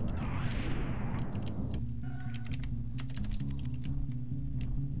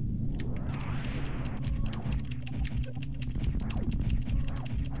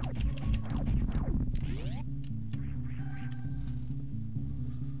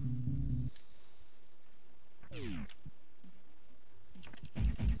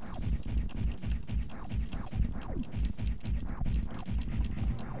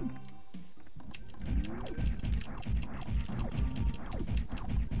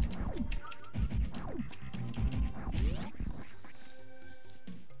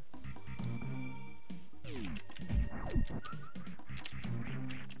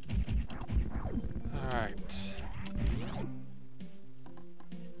 Alright.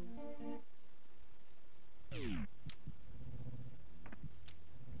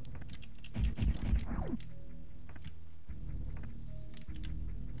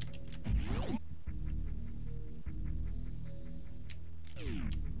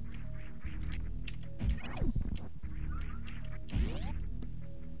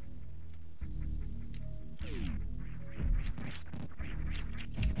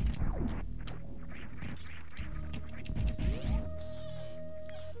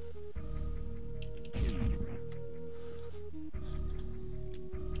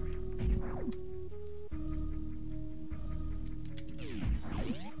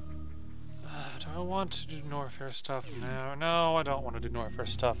 want to do Norfair stuff now? No, I don't want to do Norfair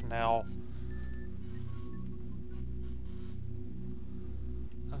stuff now.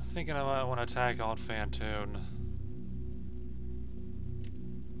 I'm thinking I might want to attack ALttP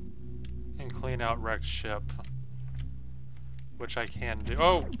and clean out wrecked ship, which I can do.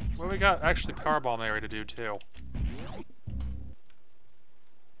 Oh, well, we got actually Powerbomb area to do too.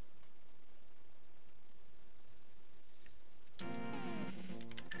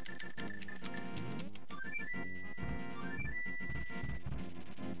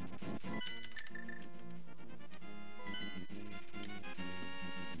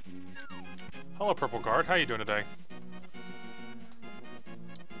 Hello, Purple Guard. How you doing today?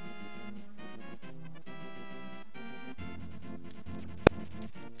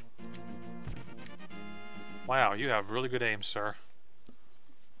 Wow, you have really good aim, sir.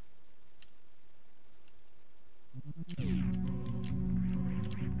 I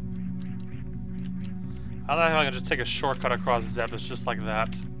don't know how I can just take a shortcut across Zebus just like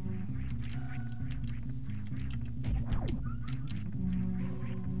that.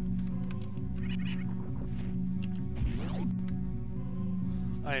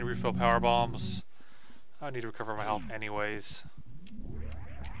 I need to refill power bombs. I need to recover my health anyways.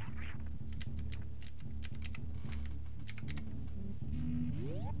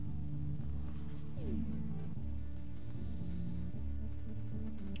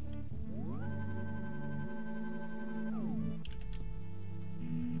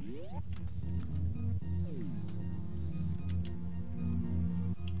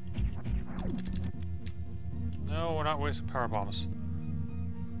 No, we're not wasting power bombs.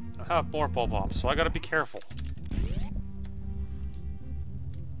 I have more ball bombs, so I gotta be careful.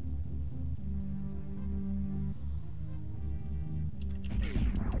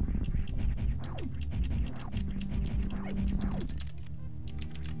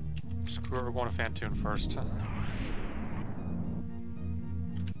 Screw it, we're going to Phantoon first.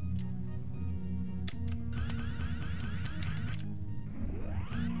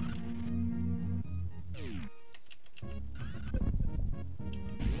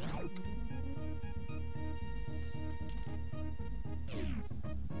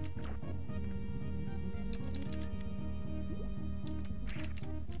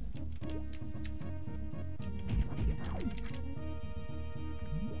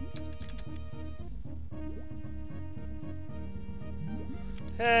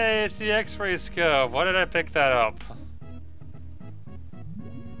 Hey, it's the X-ray scope. Why did I pick that up?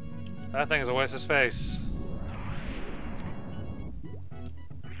 That thing is a waste of space.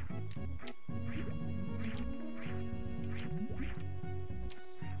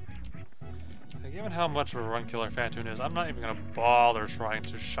 Given how much of a run killer Phantoon is, I'm not even gonna bother trying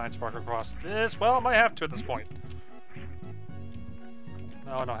to shine spark across this. Well, I might have to at this point.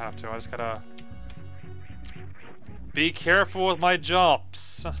 No, I don't have to. I just gotta be careful with my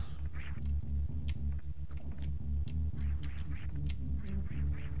jumps.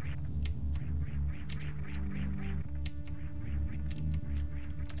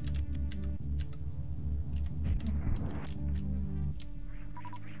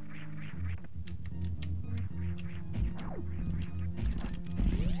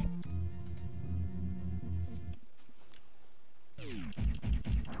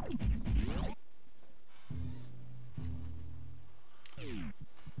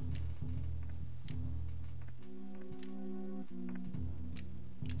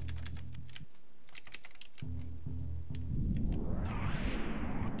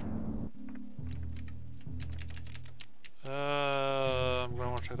 I'm going to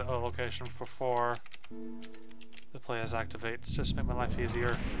want to check the other location before the players activates, just to make my life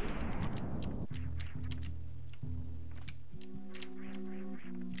easier.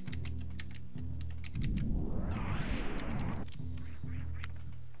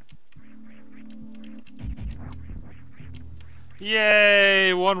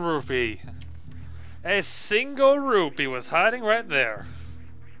 Yay! 1 rupee! A single rupee was hiding right there.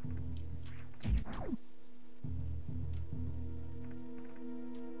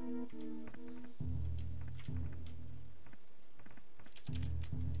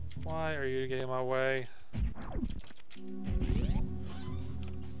 Why are you getting in my way?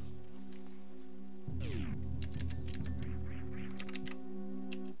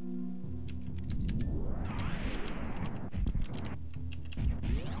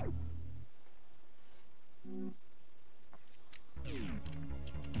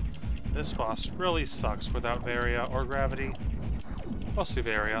 This boss really sucks without Varia or Gravity. Mostly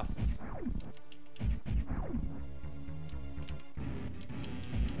Varia.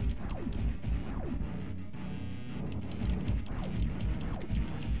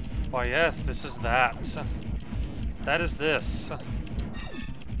 Why, yes, this is that. That is this.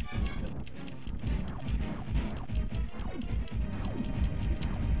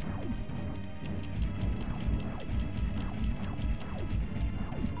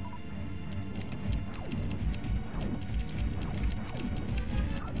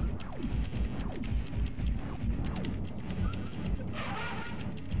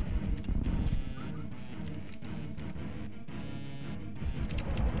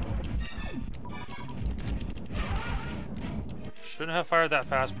 Shouldn't have fired that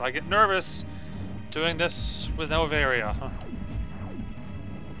fast, but I get nervous doing this with no Varia.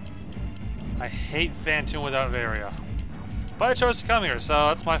 I hate Phantom without Varia. But I chose to come here, so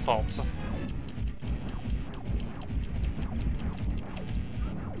that's my fault.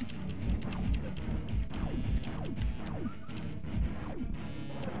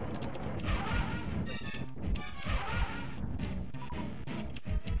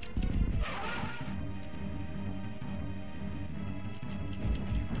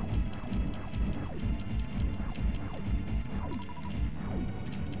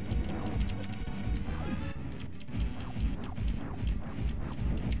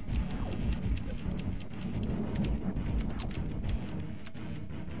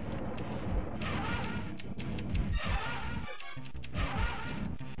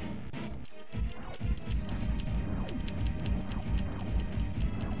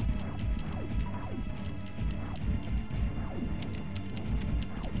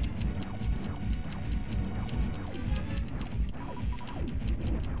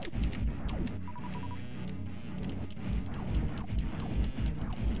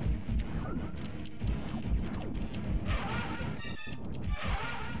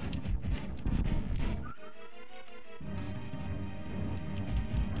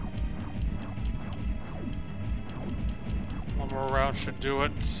 One more round should do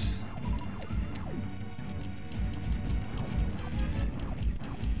it.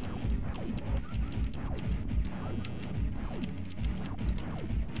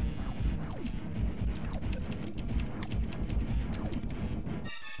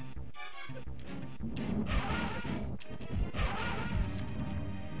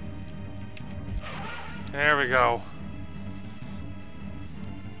 There we go.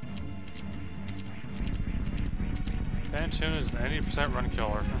 Phantom is an 80% run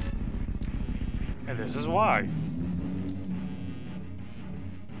killer. And this is why.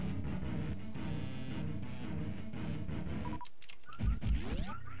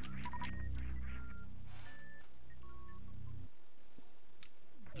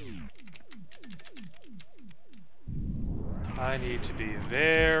 I need to be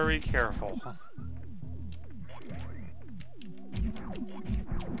very careful.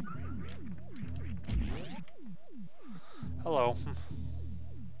 Hello.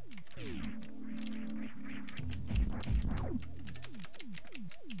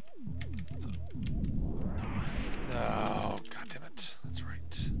 Oh, god damn it. That's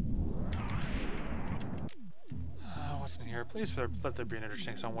right. What's in here? Please let there be an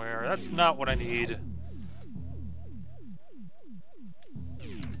interesting somewhere. That's not what I need.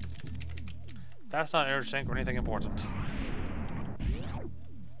 That's not interesting or anything important.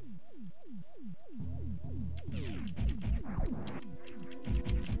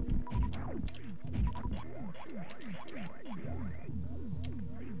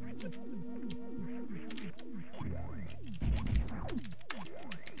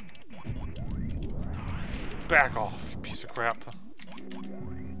 Back off, piece of crap.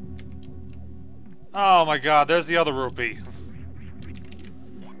 Oh my god, there's the other rupee.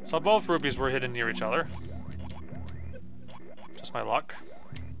 So both rupees were hidden near each other. Just my luck.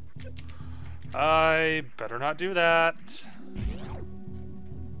 I better not do that.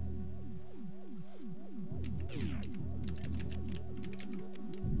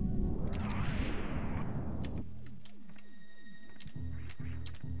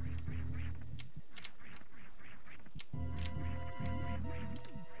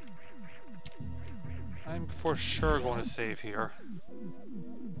 I'm for sure going to save here.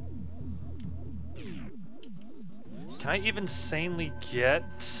 Can I even sanely get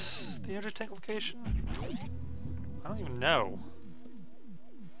the ALttP location? I don't even know.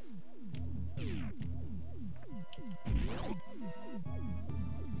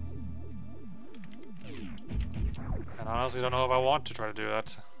 And I honestly don't know if I want to try to do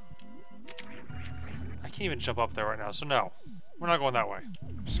that. I can't even jump up there right now, so no. We're not going that way.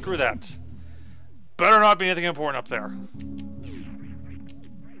 Screw that. Better not be anything important up there.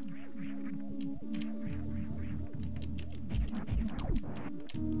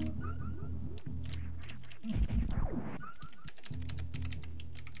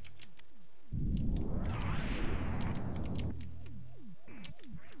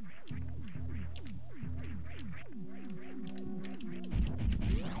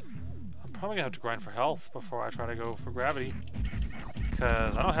 probably gonna have to grind for health before I try to go for gravity.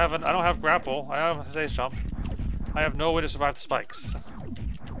 Because I don't have grapple. I have a safe jump. I have no way to survive the spikes.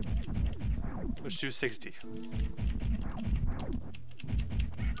 Which do 60.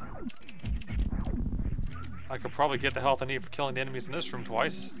 I could probably get the health I need for killing the enemies in this room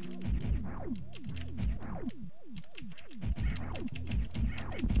twice.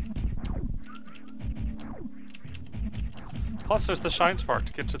 Plus there's the shine spark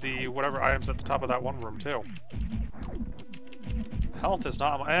to get to the whatever items at the top of that one room too. Health is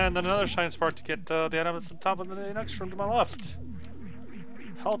not and then another shine spark to get the item at the top of the next room to my left.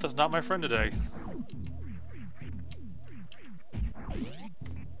 Health is not my friend today.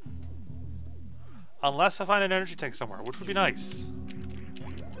 Unless I find an energy tank somewhere, which would be nice.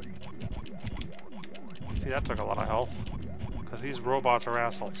 See, that took a lot of health. Because these robots are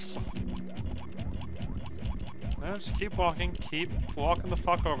assholes. No, just keep walking the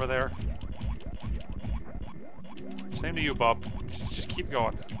fuck over there. Same to you, Bob. Just keep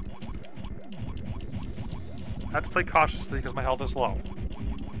going. I have to play cautiously because my health is low.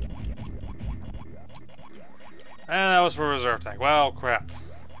 And that was for a reserve tank. Well, crap.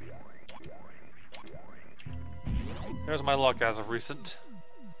 There's my luck as of recent.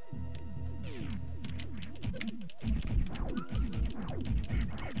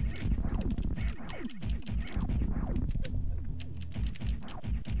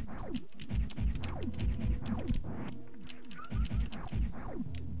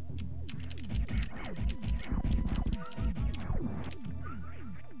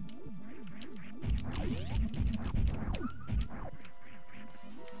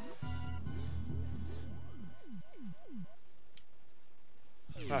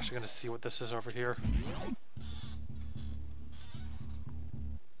 I'm actually going to see what this is over here.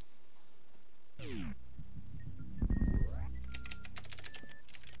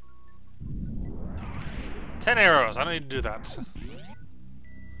 Ten arrows. I don't need to do that.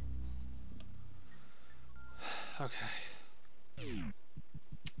 Okay.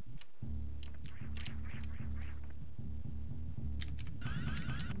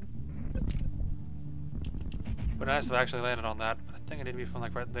 But nice if I actually landed on that. I think I need to be from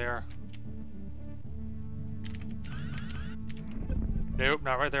like right there. Nope,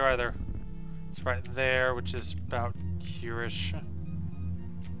 not right there either. It's right there, which is about here-ish.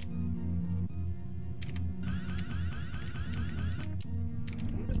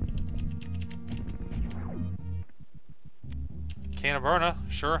 Can of Burna,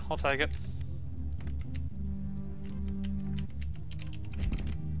 sure, I'll take it.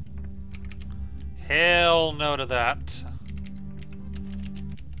 Hell no to that.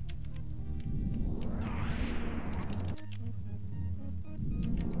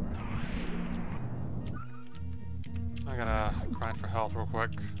 I gotta grind for health real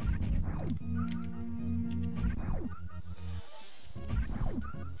quick.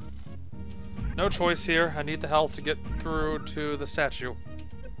 No choice here. I need the health to get through to the statue.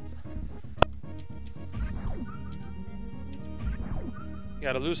 You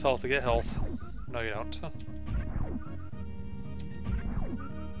gotta lose health to get health. No, you don't.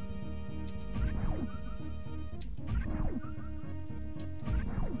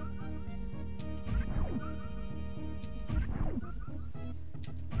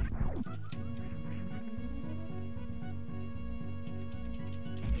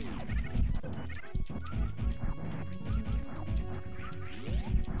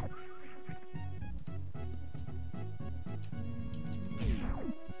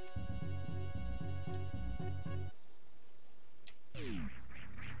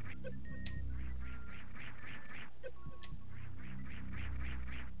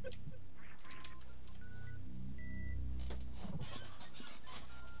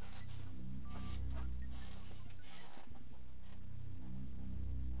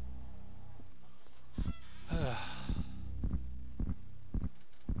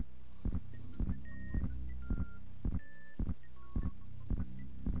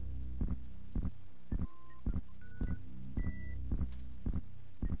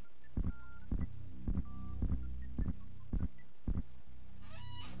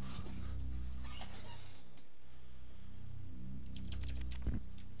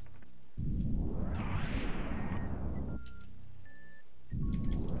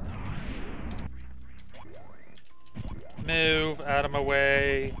 Move out of my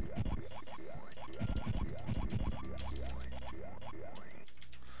way.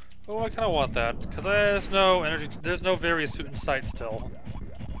 Oh, I kind of want that because there's no energy. There's no various suit in sight still.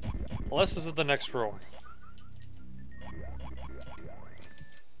 Unless this is the next room.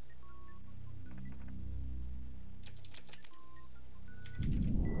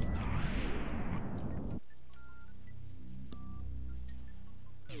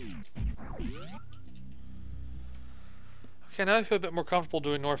 Okay, now I feel a bit more comfortable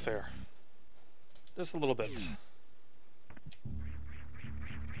doing Norfair. Just a little bit.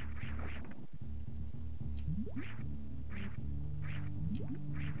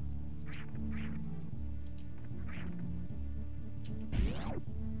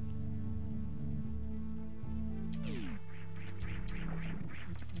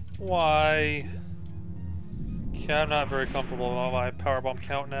 Why? Okay, I'm not very comfortable on my powerbomb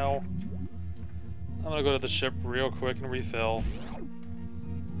count now. I'm gonna go to the ship real quick and refill.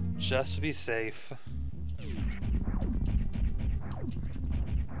 Just to be safe.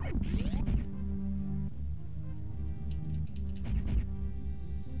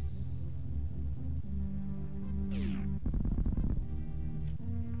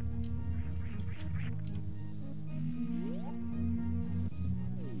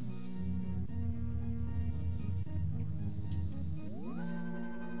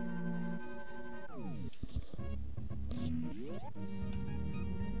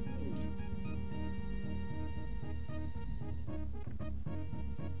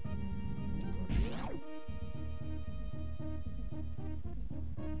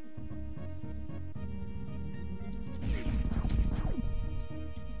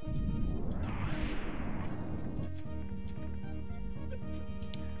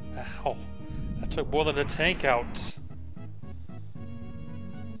 Ow. That took more than a tank out.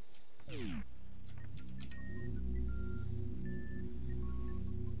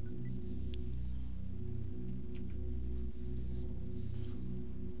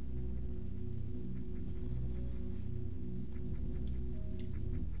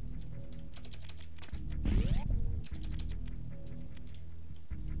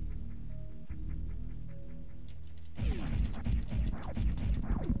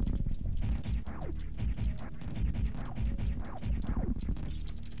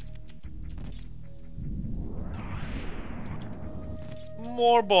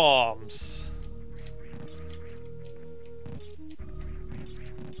 More bombs.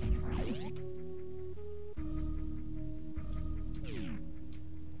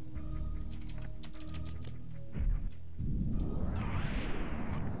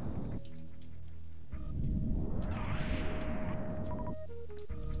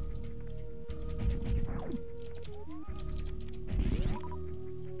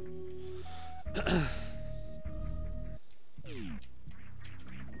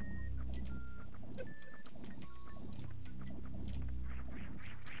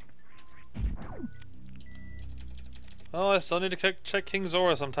 Oh, I still need to check King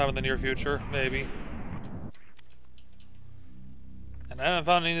Zora sometime in the near future, maybe. And I haven't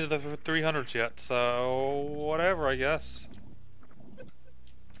found any of the 300s yet, so whatever, I guess.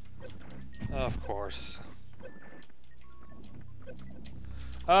 Of course.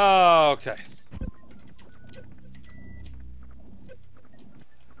 Okay.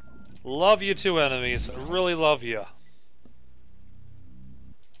 Love you two enemies. Really love you.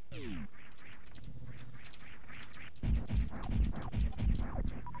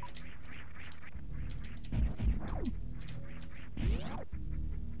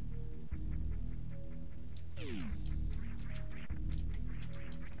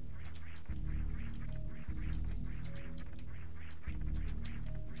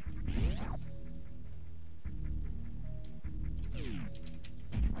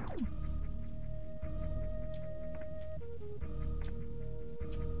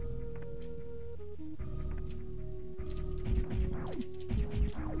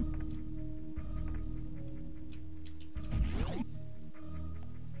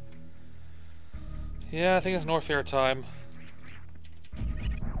 Yeah, I think it's Norfair time.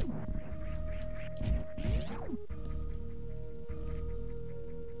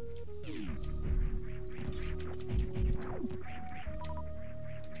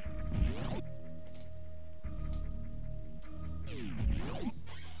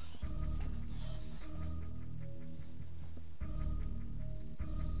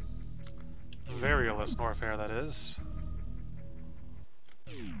 Variolous Norfair, that is.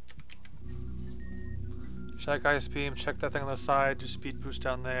 Check Ice Beam, check that thing on the side, do speed boost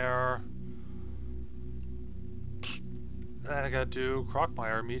down there. Then I gotta do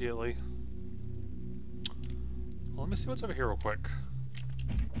Crockmire immediately. Well, let me see what's over here real quick.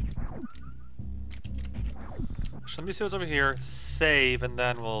 Let me see what's over here, save, and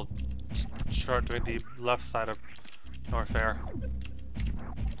then we'll start doing the left side of Norfair.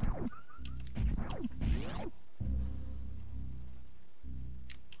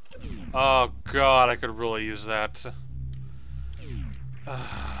 Oh god, I could really use that.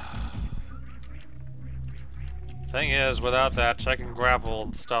 Thing is, without that, checking grapple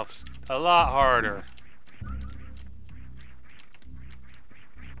and stuff's a lot harder.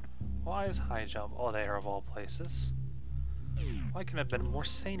 Why is high jump? Oh, there of all places. Why couldn't it have been a more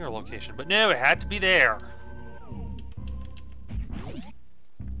saner location? But no, it had to be there.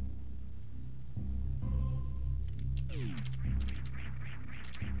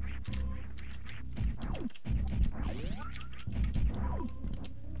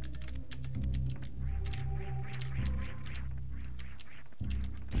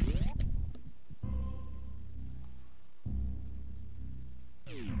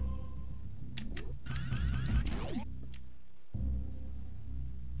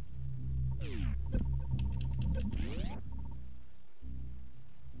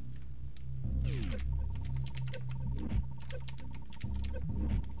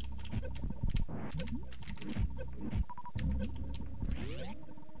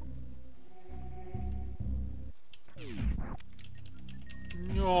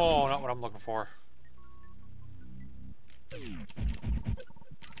 No, not what I'm looking for.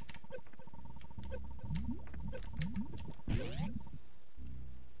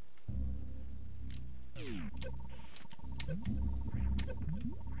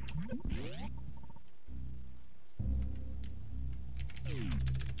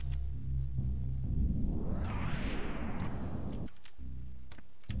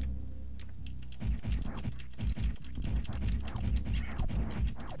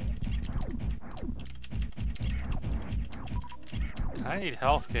 I need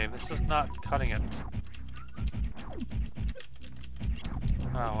health game. This is not cutting it.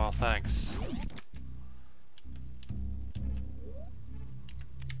 Oh, well, thanks.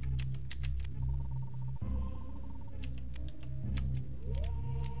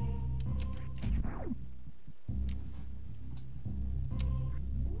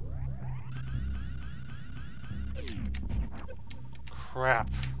 Crap.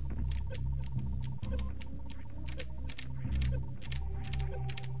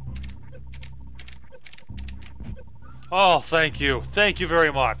 Oh, thank you. Thank you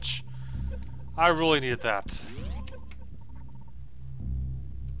very much. I really needed that.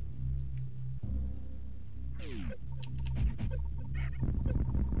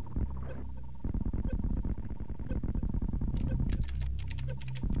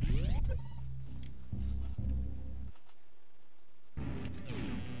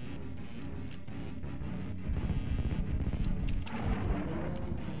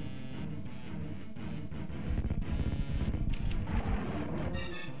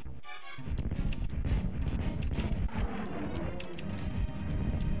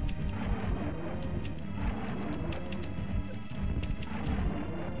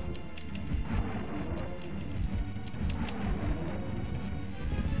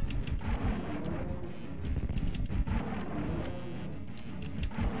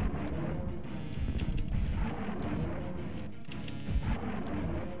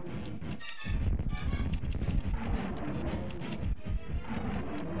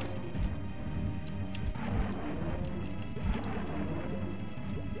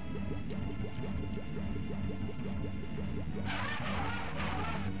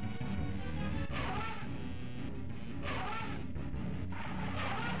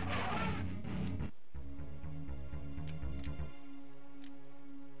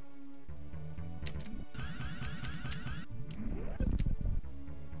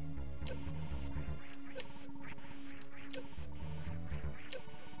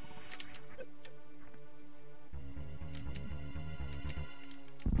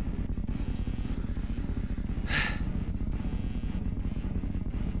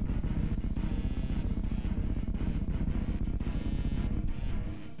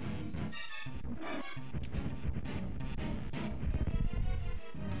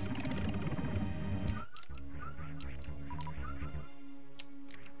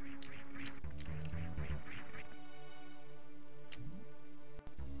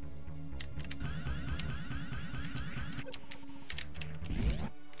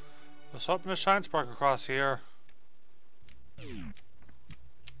 Let's open a shine spark across here.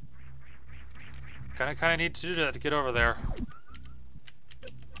 Kinda need to do that to get over there.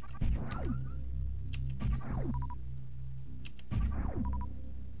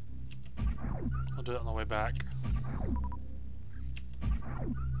 I'll do it on the way back.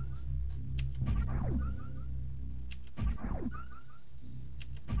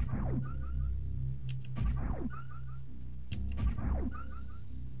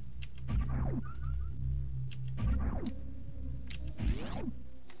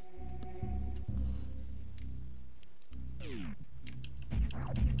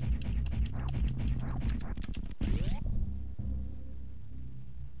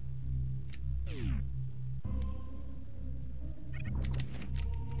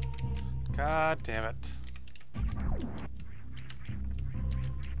 God damn it.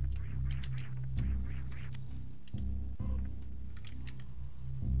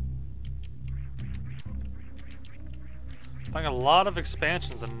 Finding a lot of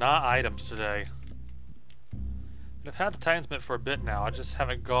expansions and not items today. I've had the Titan's Mitt for a bit now, I just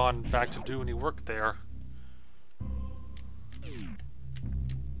haven't gone back to do any work there.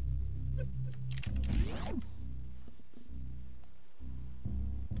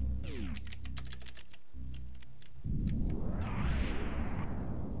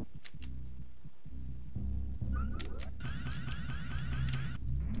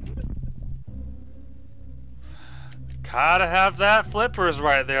 Gotta have that flippers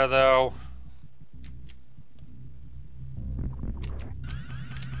right there, though.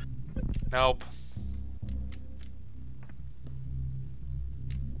 Nope.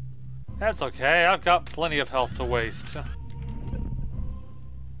 That's okay, I've got plenty of health to waste. I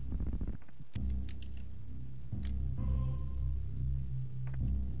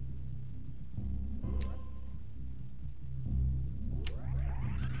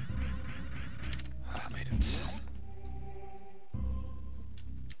made it.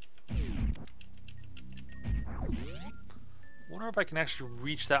 Wonder if I can actually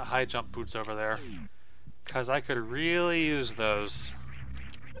reach that high jump boots over there. Because I could really use those.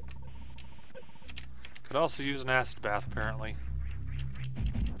 Could also use an acid bath, apparently.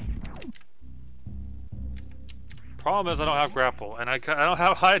 Problem is I don't have grapple, and I don't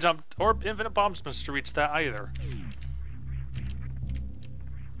have high jump or infinite bomb spins to reach that either.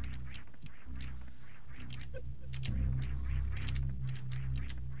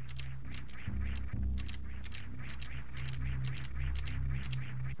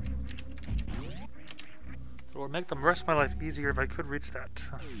 It would make the rest of my life easier if I could reach that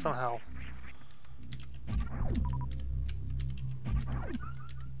somehow.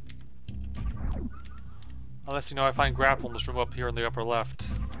 Unless, you know, I find grapple in this room up here in the upper left.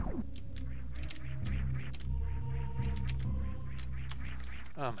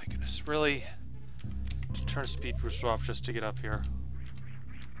 Oh my goodness, really? To turn speed booster off just to get up here.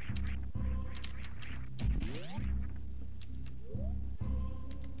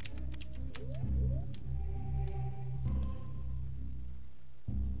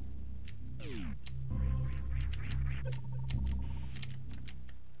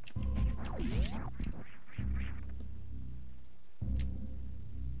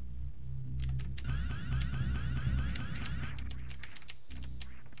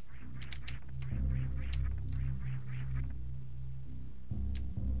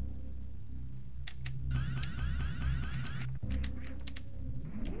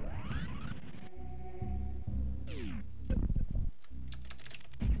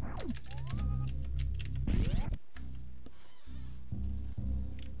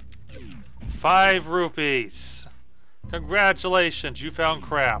 ₹5. Congratulations, you found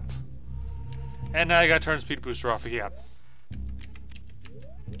crap. And now you gotta turn speed booster off again.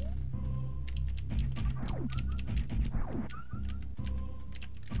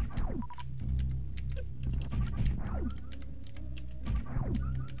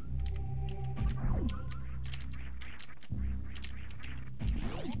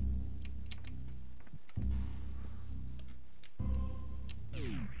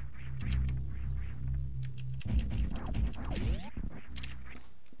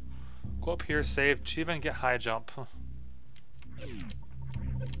 Go up here, save, achieve, and get high jump.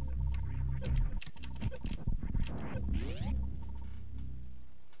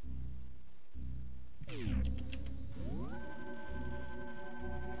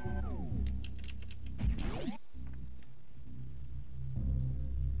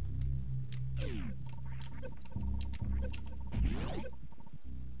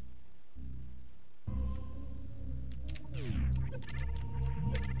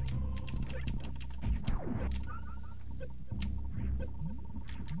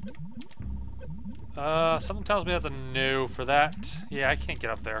 Something tells me that's a no for that. Yeah, I can't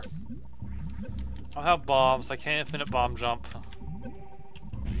get up there. I don't have bombs, I can't infinite bomb jump.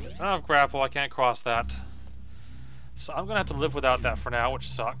 I don't have grapple, I can't cross that. So I'm gonna have to live without that for now, which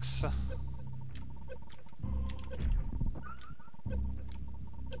sucks.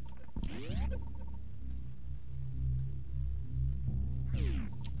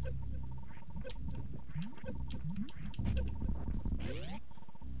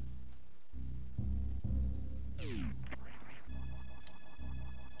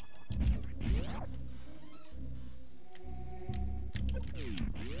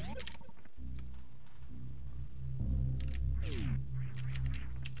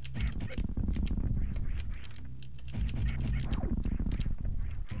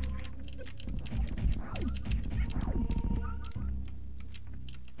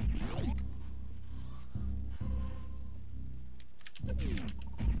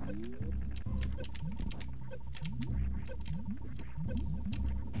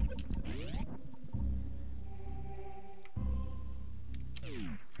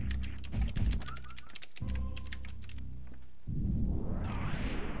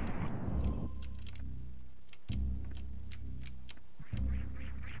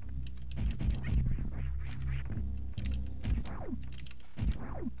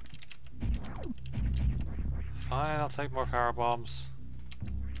 Fine, I'll take more power bombs.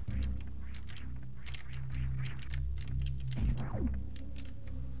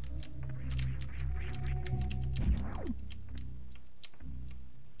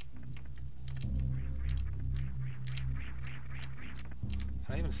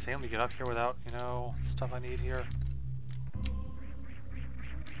 Can I even sanely get up here without, you know, stuff I need here?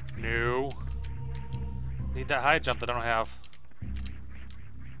 No. Need that high jump that I don't have.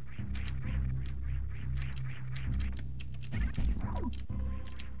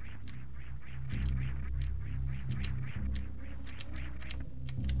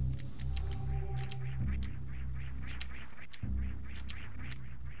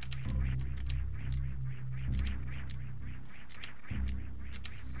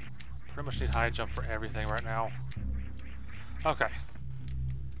 Pretty much need high jump for everything right now. Okay.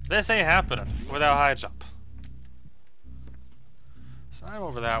 This ain't happening without high jump. So I'm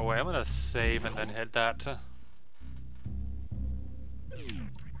over that way. I'm gonna save and then hit that.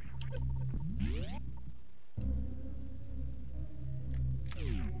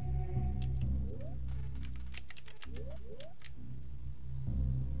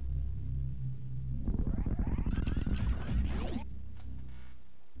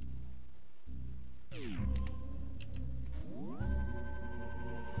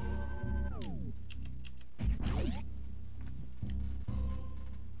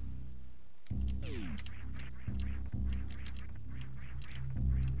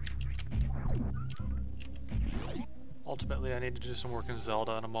 Ultimately, I need to do some work in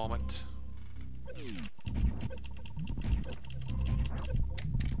Zelda in a moment.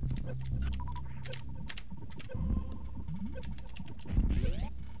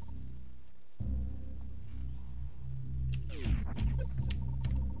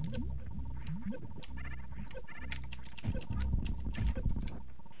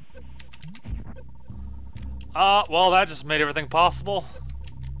 Well, that just made everything possible.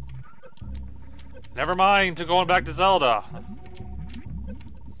 Never mind to going back to Zelda.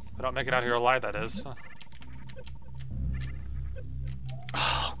 If I don't make it out here alive, that is.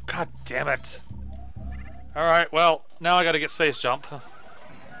 Oh, god damn it. Alright, well, now I gotta get space jump.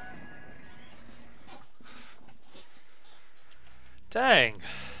 Dang.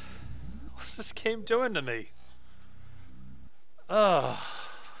 What's this game doing to me? Ugh.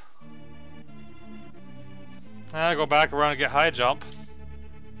 I go back around and get high jump,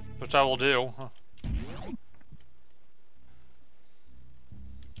 which I will do.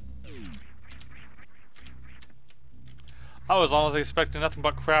 I was honestly expecting nothing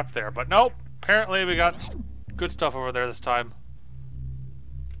but crap there, but nope. Apparently we got good stuff over there this time.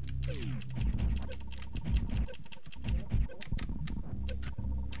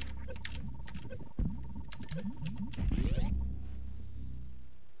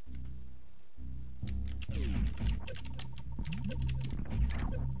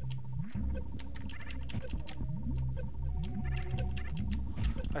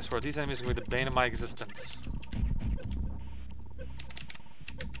 I swear, these enemies are going to be the bane of my existence.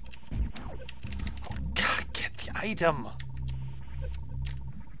 Oh, God, get the item!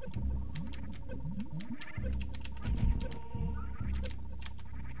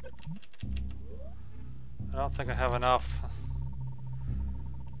 I don't think I have enough.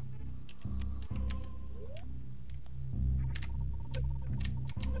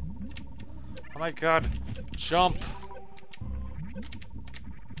 Oh my god, jump!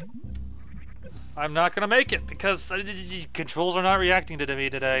 I'm not gonna make it because controls are not reacting to me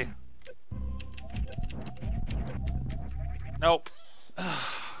today. Nope.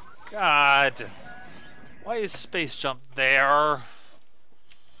 God. Why is space jump there?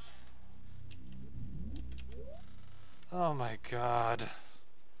 Oh my god.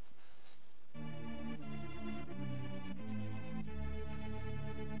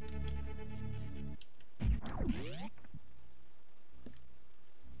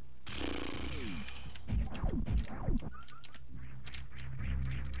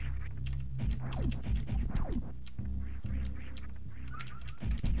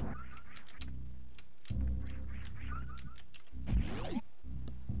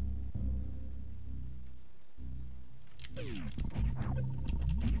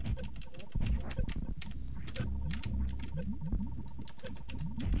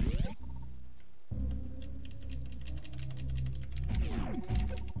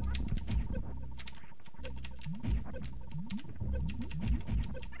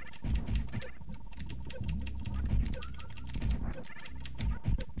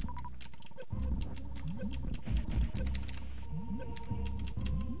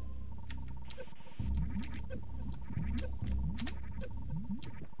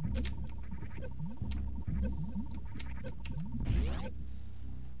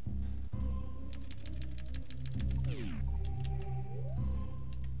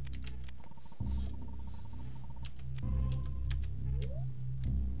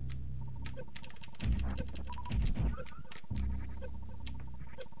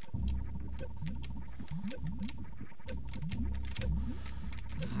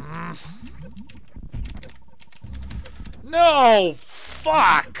 No!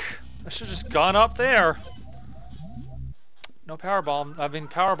 Fuck! I should have just gone up there. No power bomb. I mean,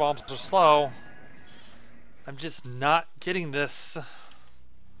 power bombs are slow. I'm just not getting this.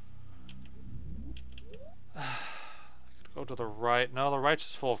 I could go to the right. No, the right's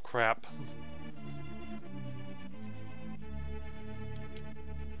just full of crap.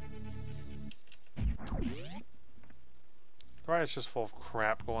 The right's just full of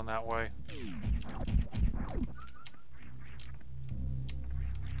crap going that way.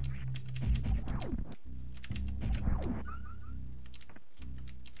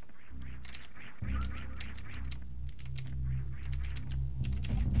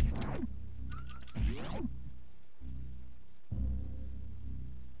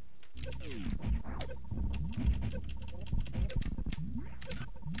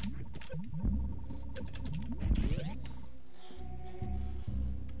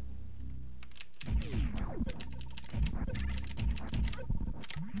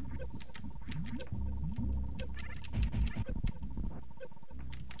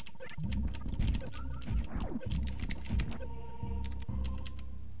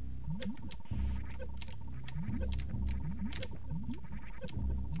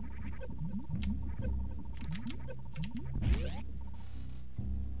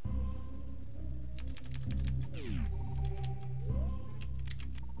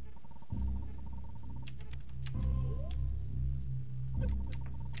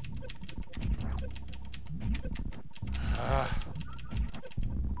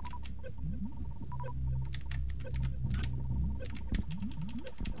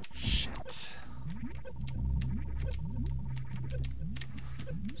 Shit.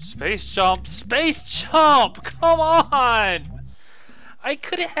 Space jump! Space jump! Come on! I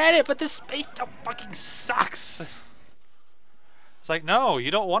could have had it, but this space jump fucking sucks! It's like, no,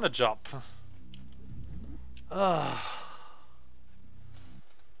 you don't want to jump. Ugh.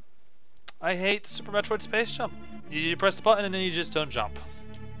 I hate Super Metroid Space Jump. You press the button and then you just don't jump.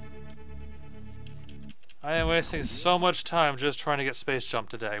 I am wasting so much time just trying to get Space Jump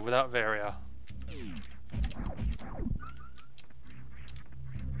today without Varia.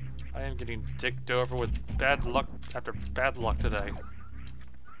 I am getting dicked over with bad luck after bad luck today.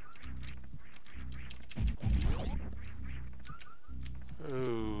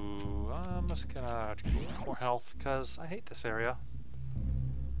 Ooh, I'm just gonna get more health because I hate this area.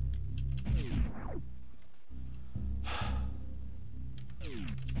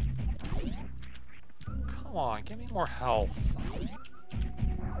 Come on, give me more health.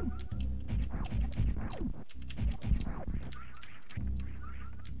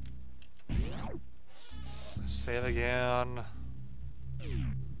 Save again.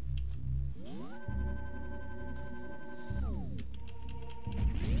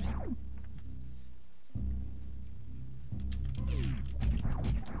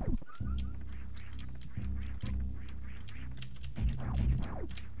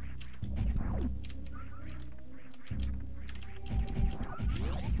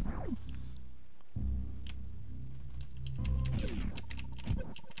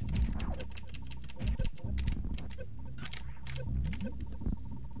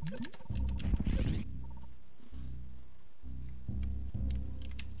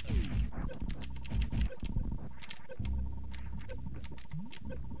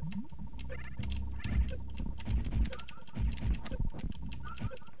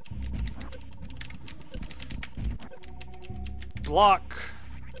 Block.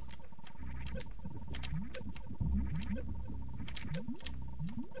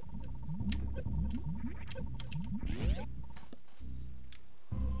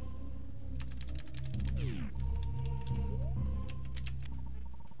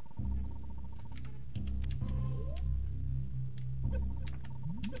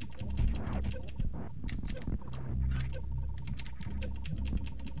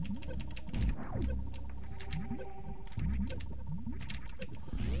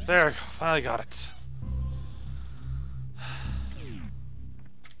 There we go, finally got it.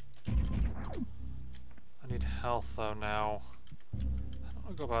 I need health though now. How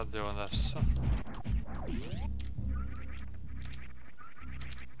do I go about doing this?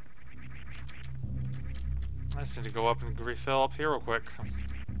 I just need to go up and refill up here real quick.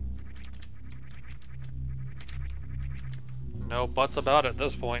 No buts about it at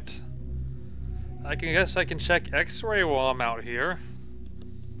this point. I guess I can check X-ray while I'm out here.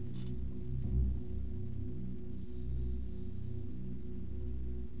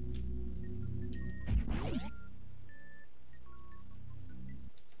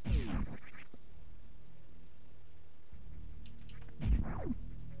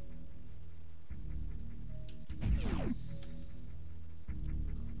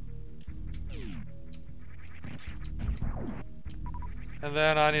 And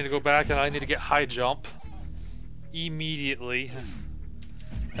then I need to go back and I need to get high jump immediately.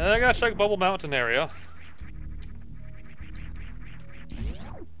 And then I gotta check Bubble Mountain area.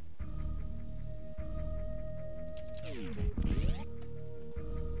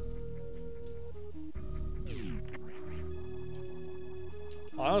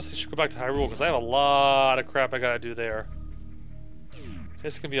 I honestly should go back to Hyrule because I have a lot of crap I gotta do there.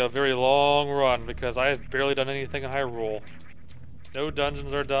 This can be a very long run because I have barely done anything in Hyrule. No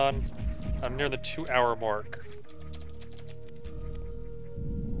dungeons are done. I'm near the 2-hour mark.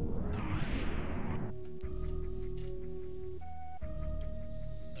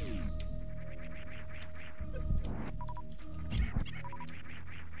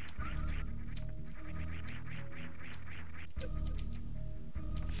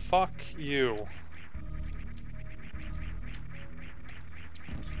 Fuck you.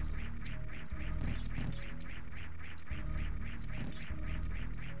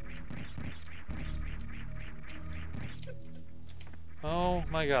 Oh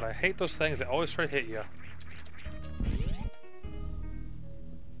my god, I hate those things. They always try to hit you.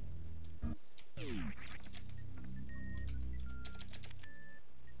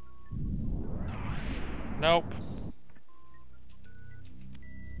 Nope.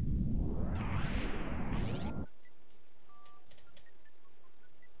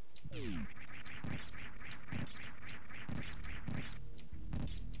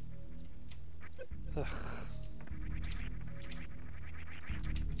 Ugh.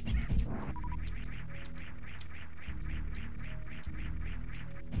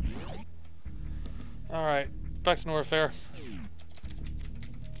 Alright, back to Norfair.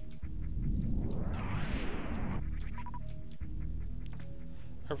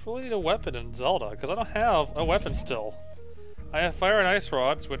 I really need a weapon in Zelda, because I don't have a weapon still. I have fire and ice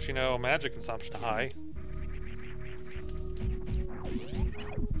rods, which, you know, magic consumption high.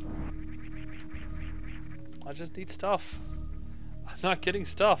 I just need stuff. I'm not getting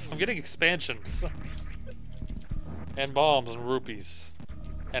stuff. I'm getting expansions. And bombs and rupees.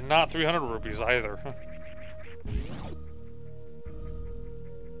 And not 300 rupees either.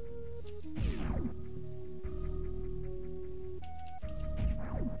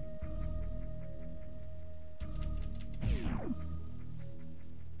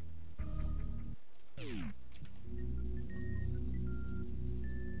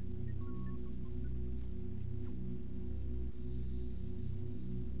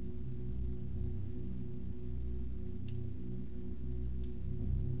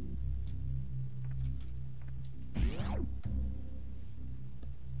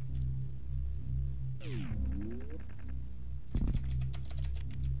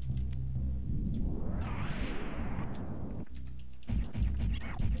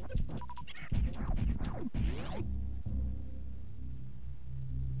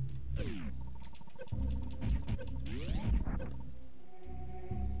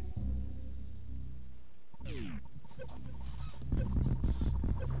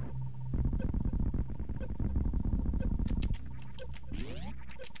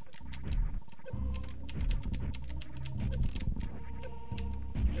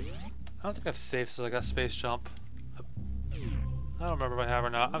 I don't think I've saved since I got space jump. I don't remember if I have or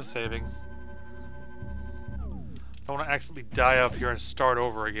not. I'm saving. I don't want to accidentally die up here and start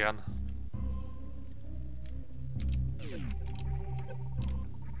over again.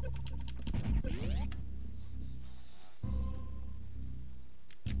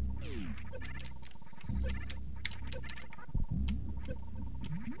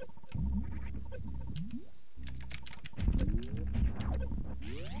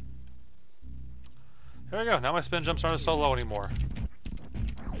 There we go. Now my spin jumps aren't so low anymore.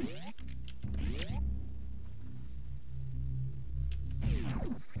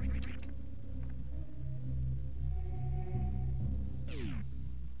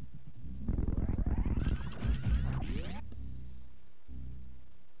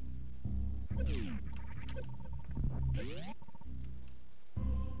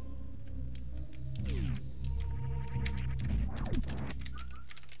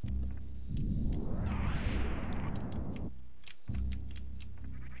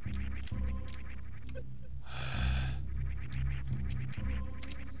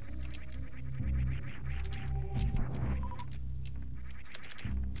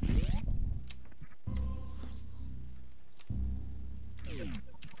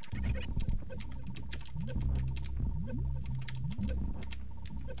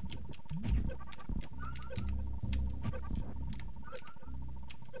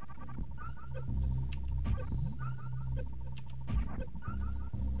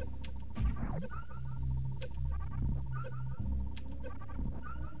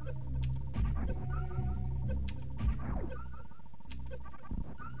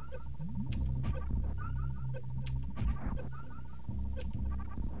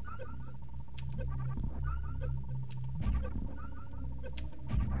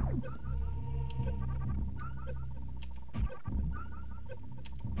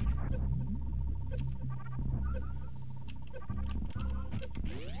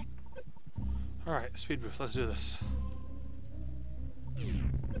 Alright, speed boost, let's do this.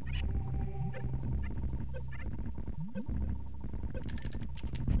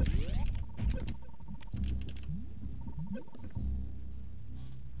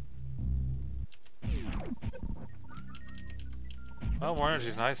 Well, more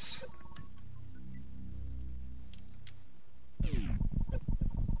energy's nice.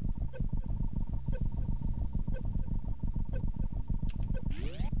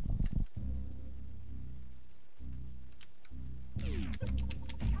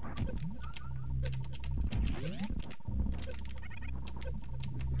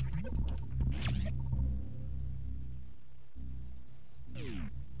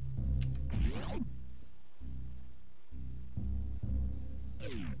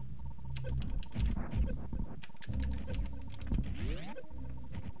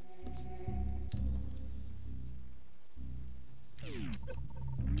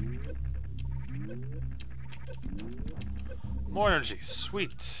 More energy,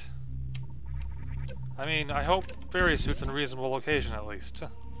 sweet. I mean, I hope Fairy Suit's in a reasonable location at least.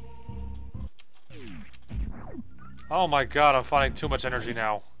 Oh my god, I'm finding too much energy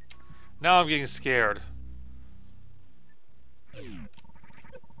now. Now I'm getting scared.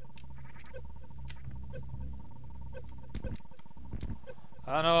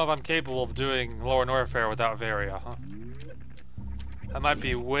 I don't know if I'm capable of doing Lower Norfair without Varia, huh? I might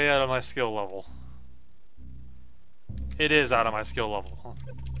be way out of my skill level. It is out of my skill level, huh?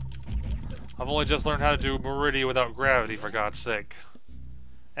 I've only just learned how to do Meridia without gravity, for God's sake.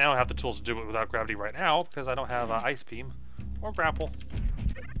 And I don't have the tools to do it without gravity right now, because I don't have Ice Beam or Grapple.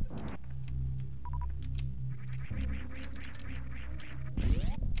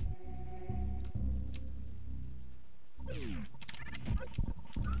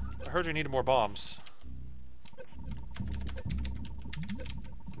 I heard you needed more bombs.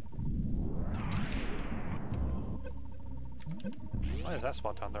 Why is that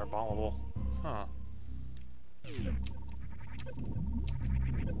spot down there bombable? Huh.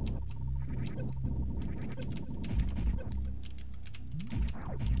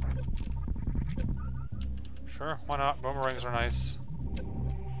 Sure, why not? Boomerangs are nice.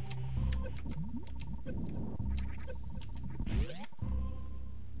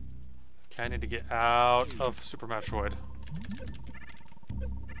 Okay, I need to get out of Super Metroid.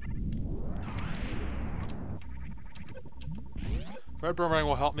 Red Boomerang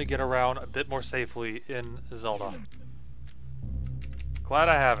will help me get around a bit more safely in Zelda. Glad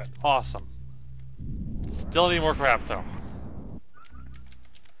I have it. Awesome. Still need more crap though.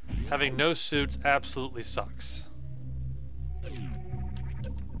 Having no suits absolutely sucks.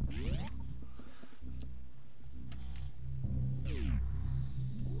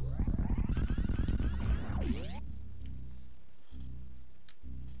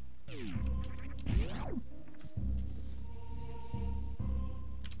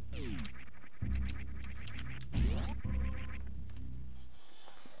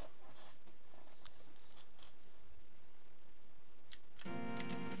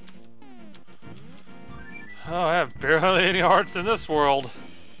 Oh, I have barely any hearts in this world.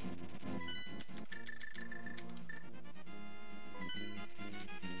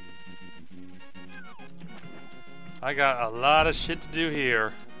 I got a lot of shit to do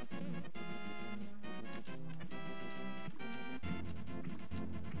here.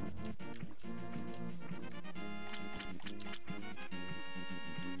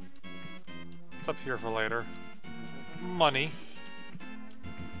 What's up here for later? Money.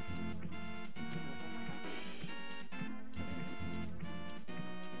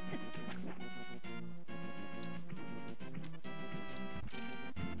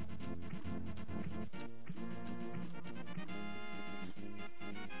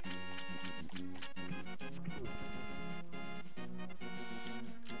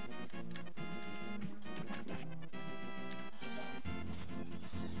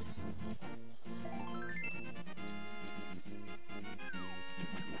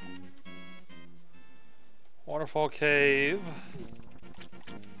 Waterfall Cave.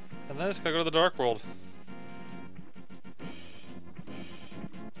 And then I just gotta go to the Dark World.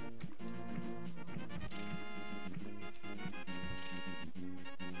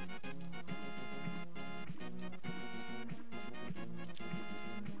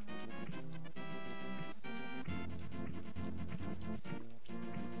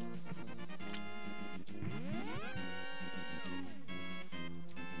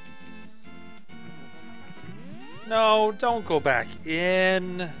 No, don't go back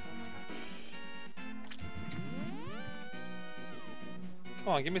in. Come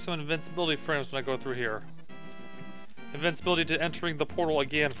on, give me some invincibility frames when I go through here. Invincibility to entering the portal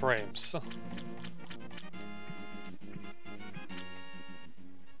again frames.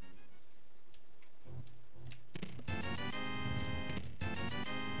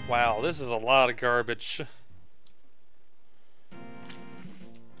 Wow, this is a lot of garbage.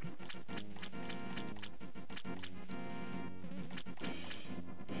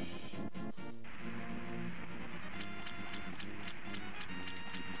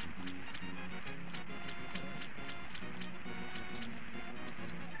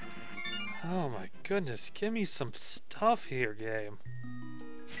 Oh my goodness, give me some stuff here, game.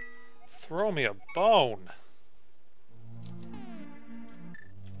 Throw me a bone.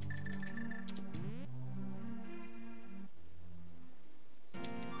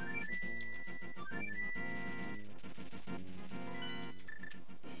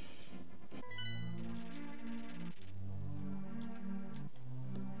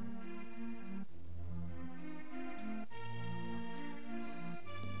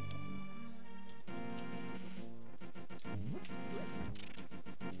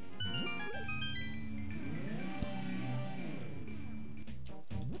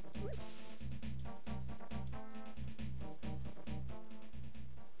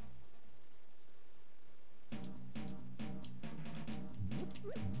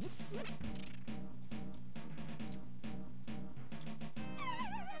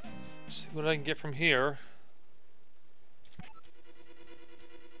 See what I can get from here.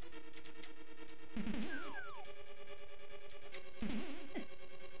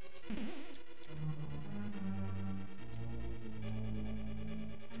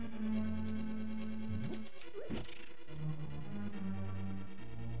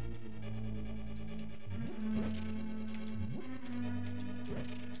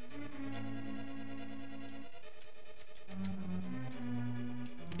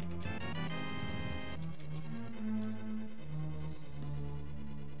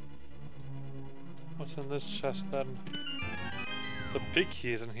 What's in this chest then? The big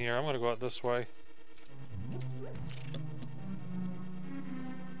key's in here. I'm gonna go out this way.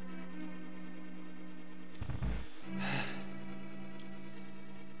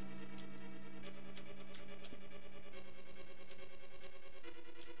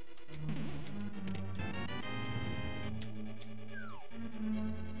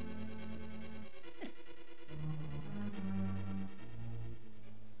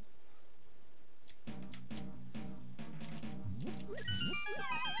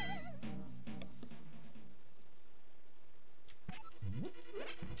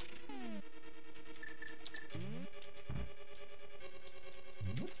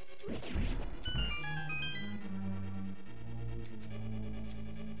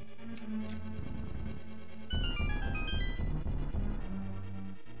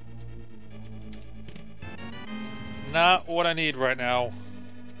 Not what I need right now.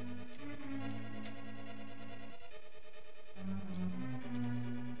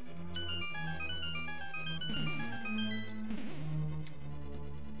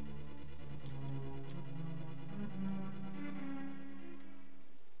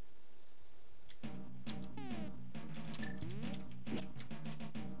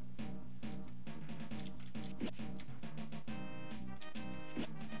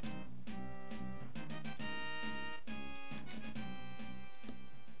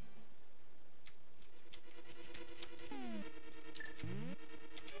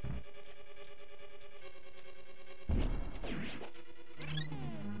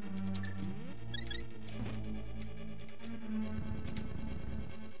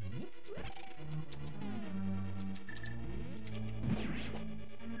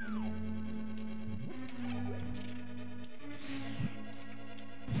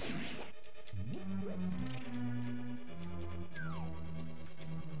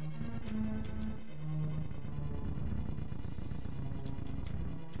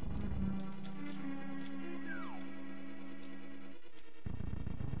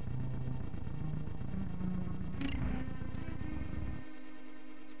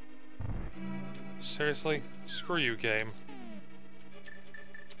 Seriously? Screw you, game.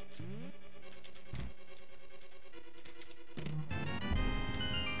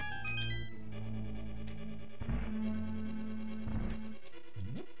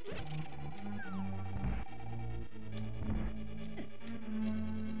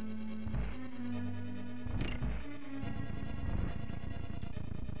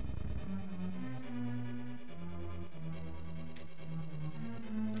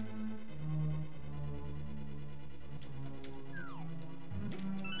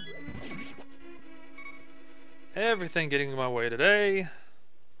 Everything getting in my way today.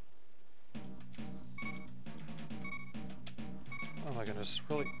 Oh my goodness,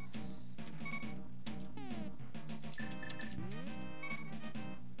 really?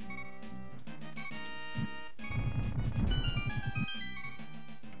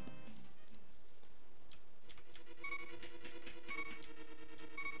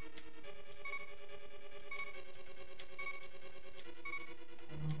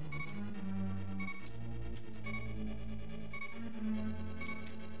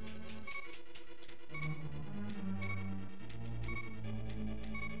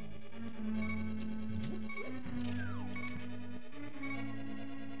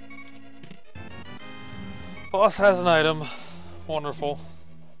 Boss has an item. Wonderful.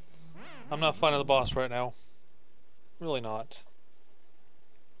 I'm not finding the boss right now. Really not.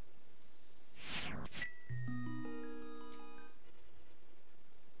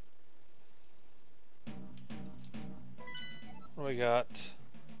 What do we got?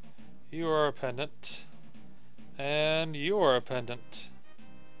 You are a pendant. And you are a pendant.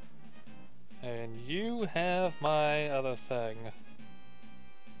 And you have my other thing.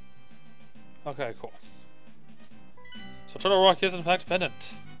 Okay, cool. So Turtle Rock is in fact a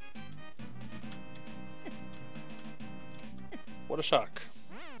pendant. What a shock.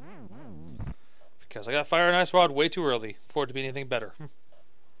 Because I got Fire and Ice Rod way too early for it to be anything better. I'm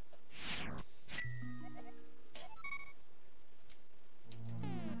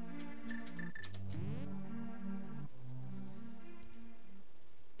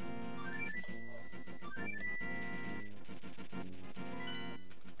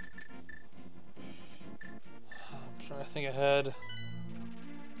trying to think ahead.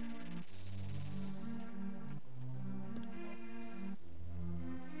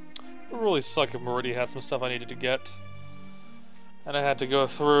 It would really suck if Meridia had some stuff I needed to get. And I had to go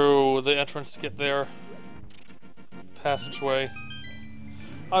through the entrance to get there. Passageway.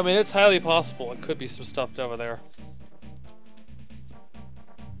 I mean, it's highly possible it could be some stuff over there.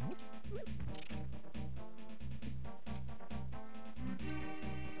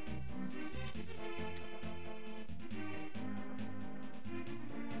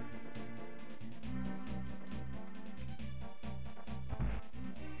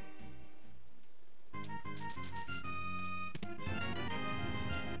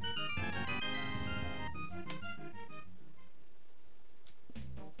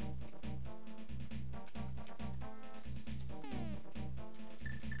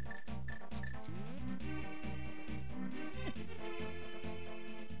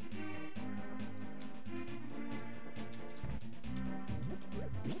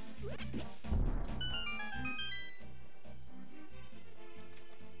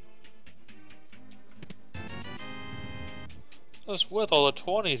 What's with all the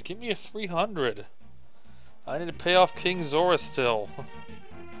 20s? Give me a 300. I need to pay off King Zora still.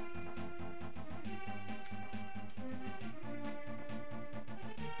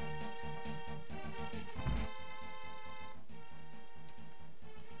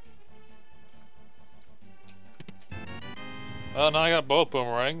 Well, now I got both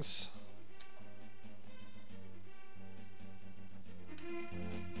boomerangs.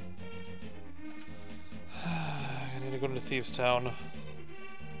 I need to go into Thieves Town.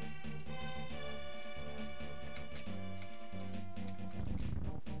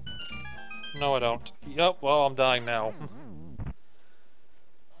 No, I don't. Yep, well, I'm dying now.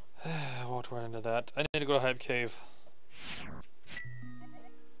 I won't run into that. I need to go to Hype Cave.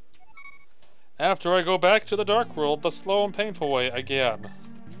 After I go back to the Dark World the slow and painful way again.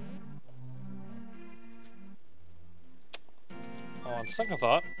 On second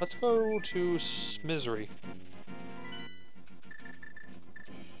thought, let's go to Misery.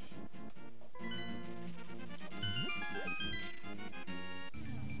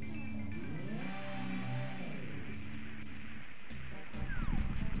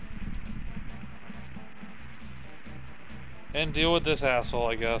 And deal with this asshole,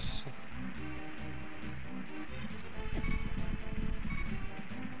 I guess.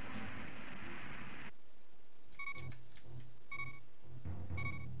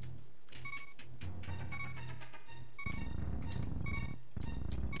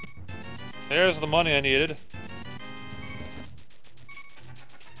 There's the money I needed.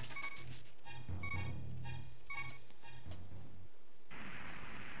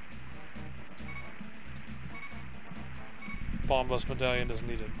 Bombless medallion is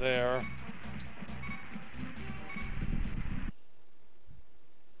needed there.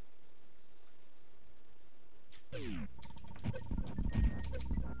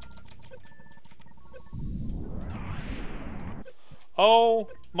 Oh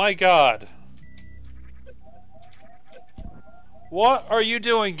my god. What are you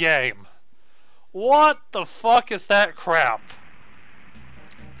doing, game? What the fuck is that crap?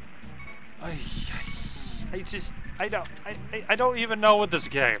 I don't even know with this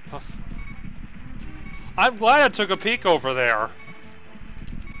game. I'm glad I took a peek over there.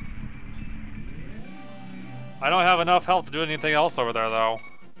 I don't have enough health to do anything else over there, though.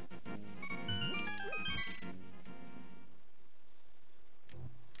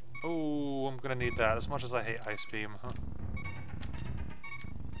 Ooh, I'm gonna need that as much as I hate Ice Beam.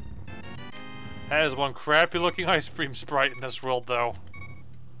 That is one crappy looking Ice Beam sprite in this world, though.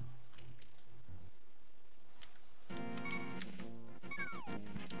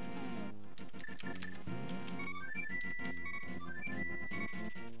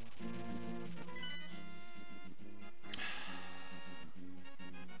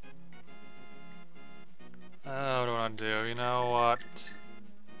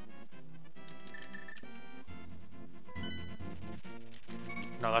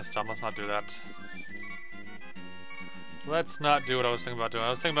 No, that's dumb. Let's not do that. Let's not do what I was thinking about doing. I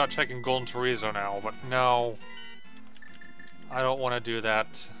was thinking about checking Golden Chorizo now, but no. I don't want to do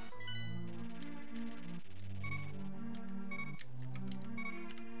that.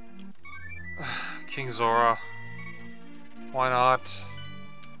 King Zora. Why not?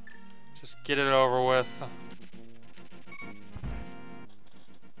 Just get it over with.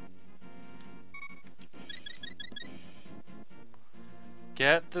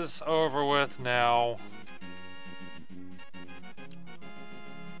 Get this over with now.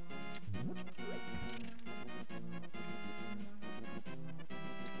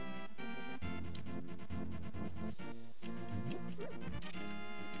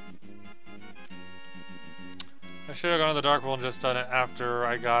 I should have gone to the Dark World and just done it after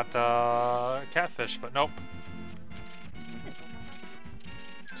I got Catfish, but nope.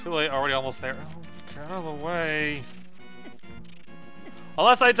 Too late, already almost there. Oh, get out of the way.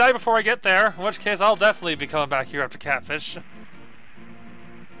 Unless I die before I get there, in which case I'll definitely be coming back here after Catfish. Is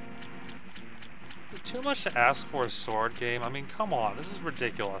it too much to ask for a sword game? I mean, come on, this is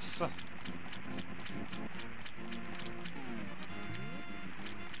ridiculous.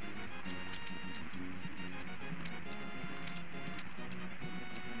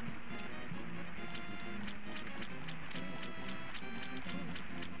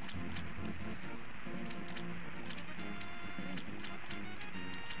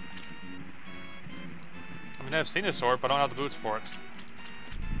 I mean, I've seen a sword, but I don't have the boots for it.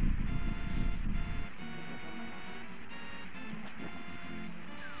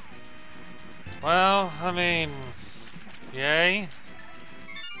 Well, I mean, yay.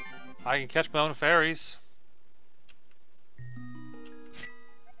 I can catch my own fairies.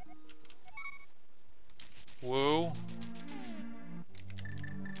 Woo.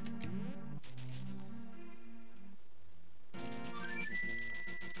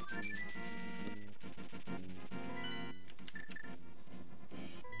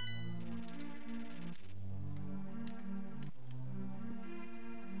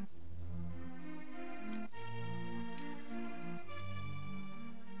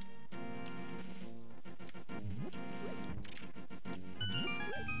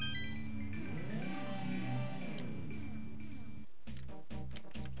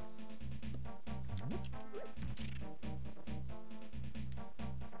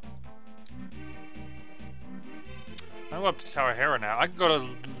 I can go up to Tower Hera now. I can go to...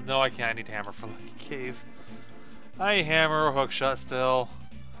 No, I can't. I need to hammer for Lucky Cave. I hammer or hookshot still.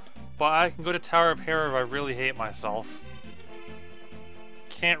 But I can go to Tower of Hera if I really hate myself.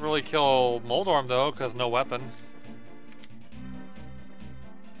 Can't really kill Moldorm though, because no weapon.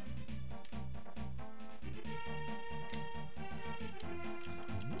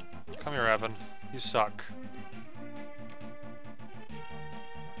 Come here, Evan. You suck.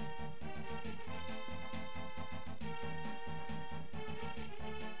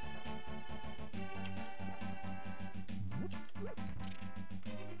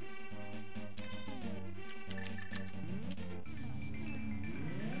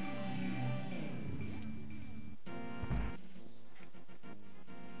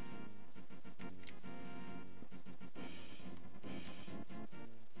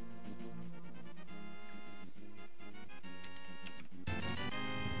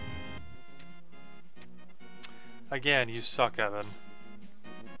 Again, you suck, Evan.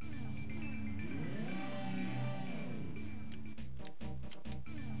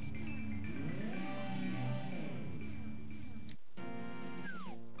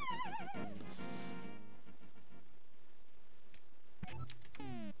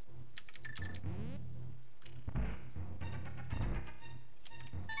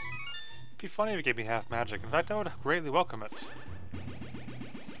 It'd be funny if you gave me half magic. In fact, I would greatly welcome it.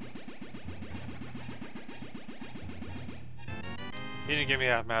 He didn't give me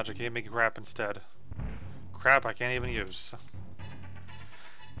half magic, he gave me crap instead. Crap I can't even use.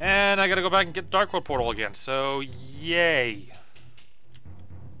 And I gotta go back and get the Dark World portal again, so yay!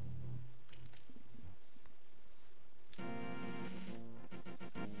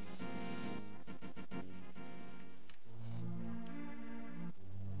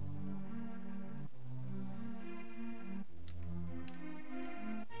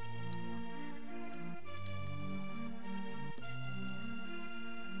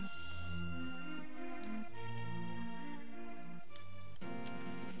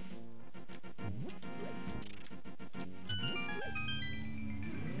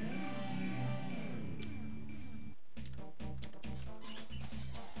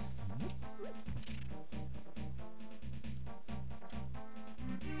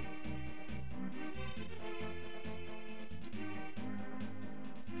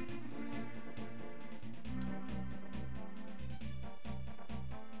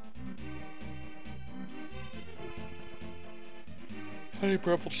 Honey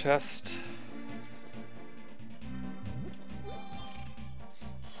purple chest.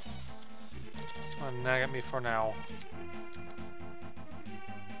 It's gonna nag at me for now.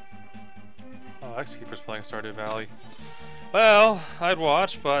 Oh, X-Keeper's playing Stardew Valley. Well, I'd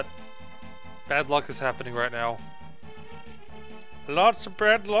watch, but bad luck is happening right now. Lots of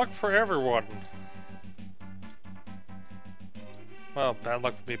bad luck for everyone. Well, bad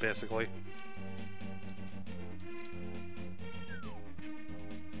luck for me, basically.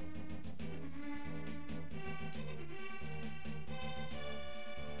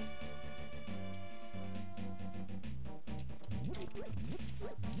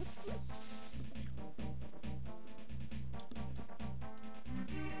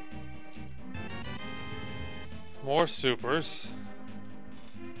 More supers.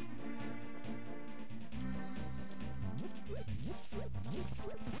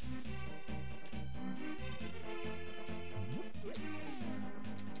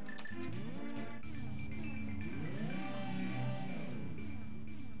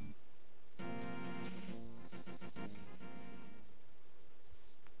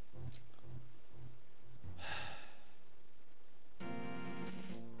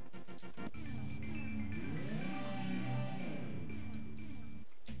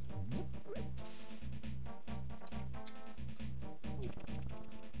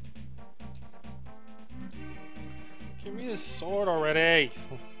 Give me his sword already!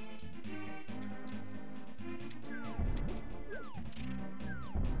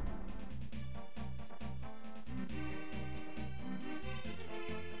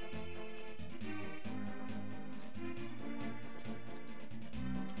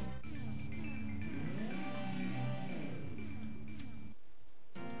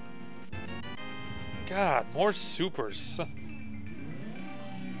 God, more supers.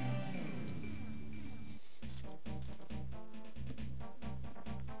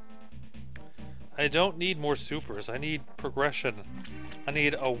 I don't need more supers. I need progression. I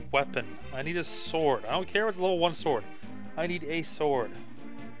need a weapon. I need a sword. I don't care if it's a level 1 sword. I need a sword.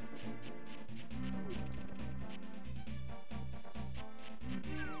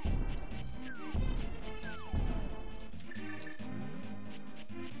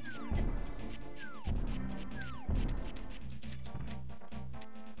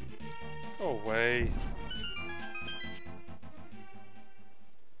 Go away.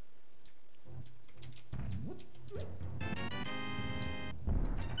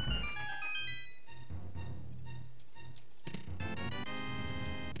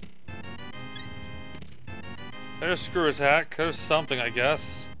 There's screw attack. There's something, I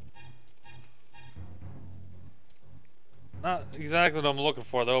guess. Not exactly what I'm looking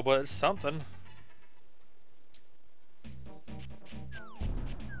for, though, but it's something.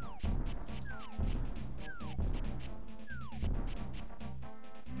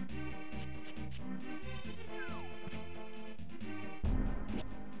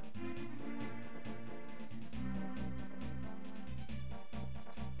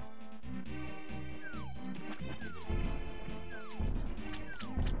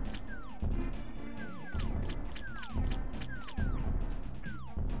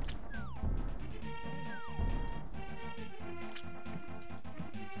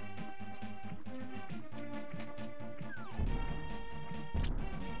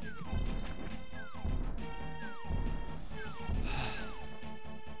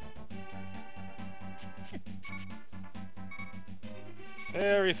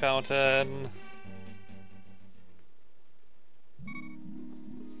 Fairy fountain.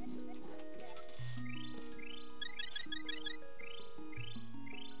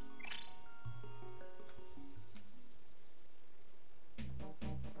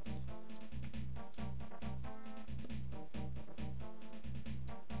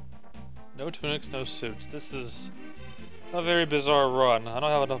 No tunics, no suits. This is a very bizarre run. I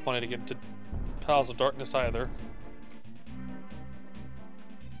don't have enough money to get into Palace of Darkness either.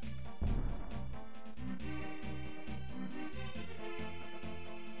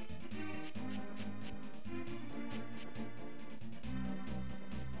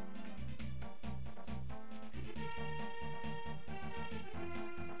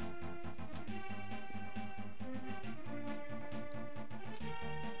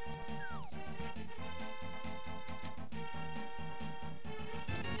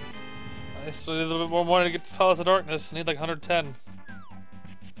 I still need a little bit more money to get to Palace of Darkness. I need like 110.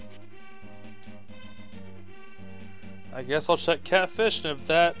 I guess I'll check Catfish, and if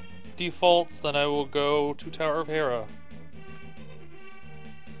that defaults, then I will go to Tower of Hera.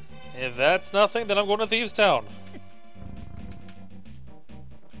 If that's nothing, then I'm going to Thieves Town.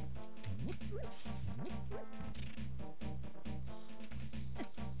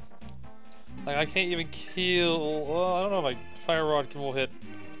 Like, I can't even kill... Well, I don't know if my fire rod will hit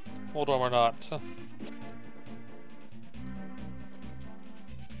old arm or not.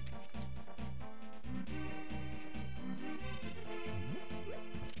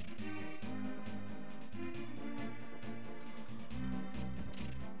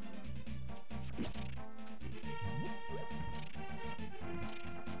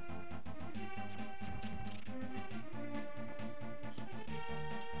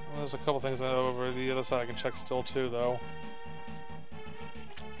 There's a couple things over the other side I can check still too, though.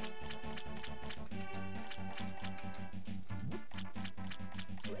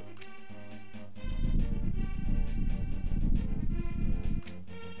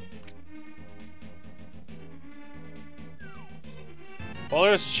 Well,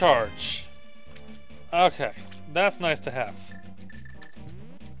 there's charge. Okay, that's nice to have.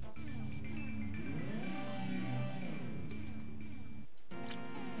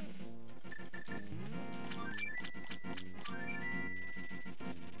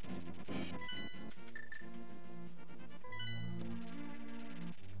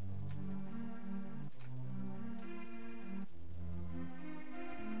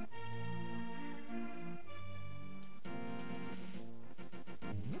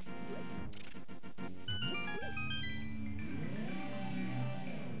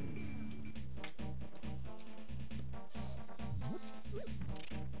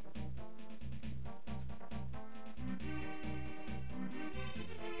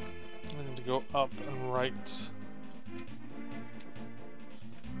 I need to go up and right.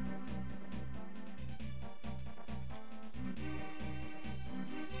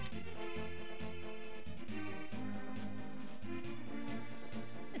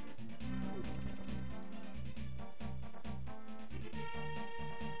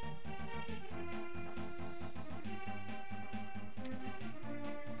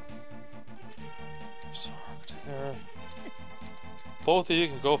 Both of you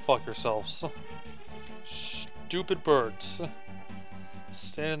can go fuck yourselves. Stupid birds.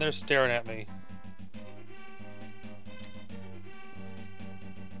 Standing there staring at me.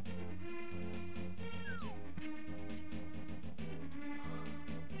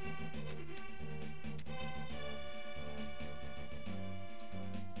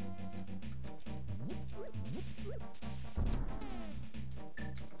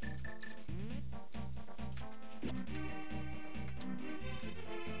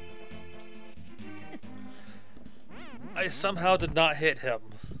 I somehow did not hit him.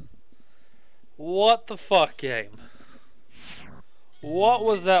 What the fuck, game? What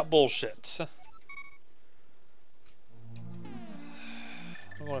was that bullshit?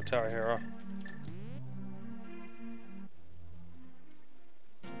 I'm going to Tower Hero.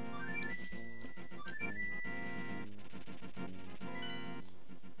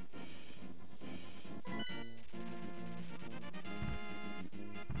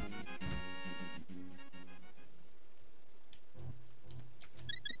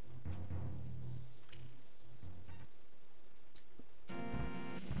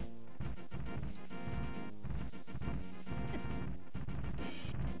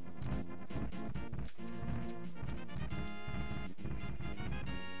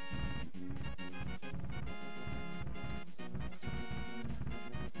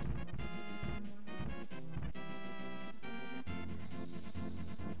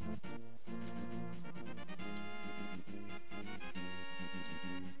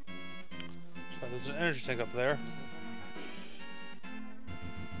 There's an energy tank up there.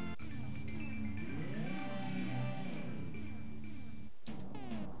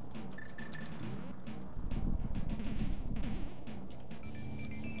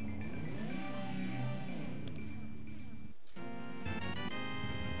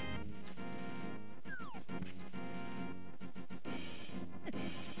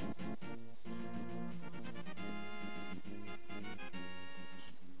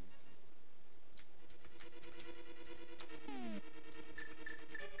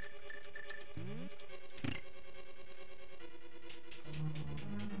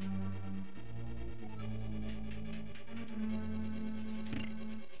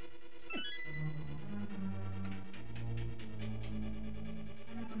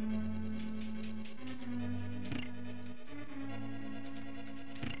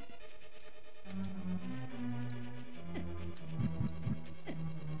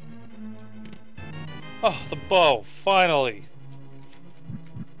 Oh, the bow, finally!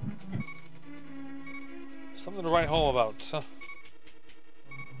 Something to write home about. Huh?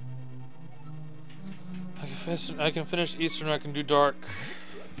 I can finish Eastern, I can do Dark.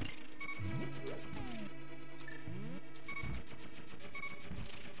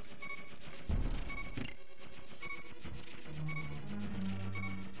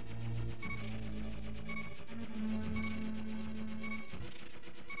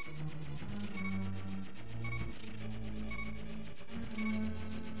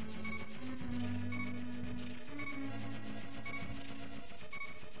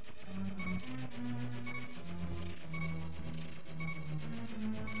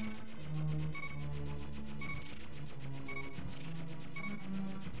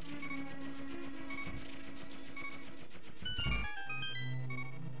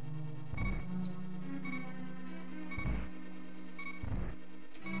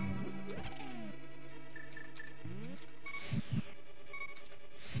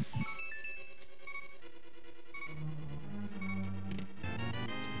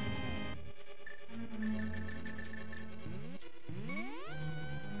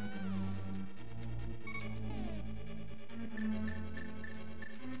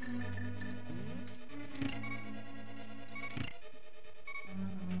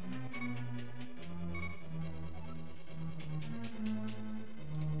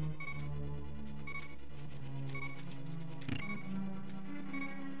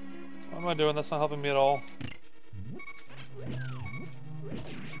 am I doing? That's not helping me at all.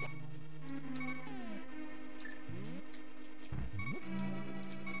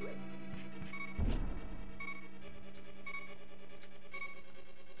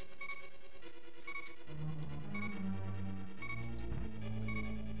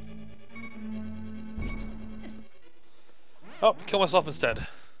 Oh, kill myself instead.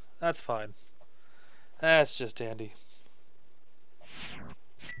 That's fine. That's just dandy.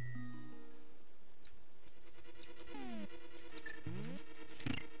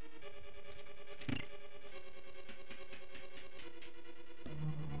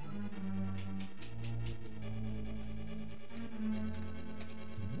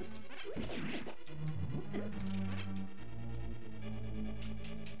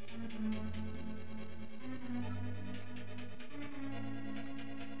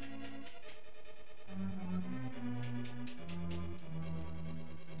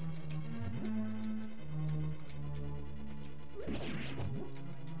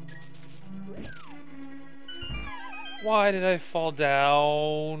 Why did I fall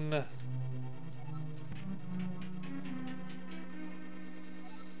down?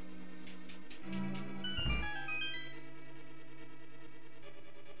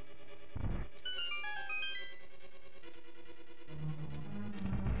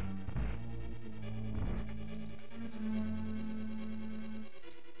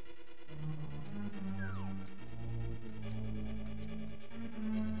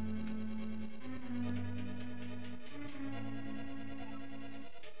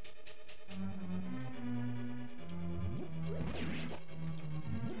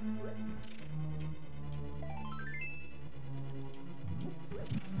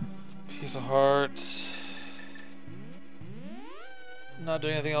 Piece of heart. Not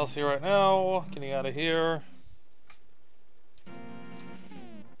doing anything else here right now. Getting out of here.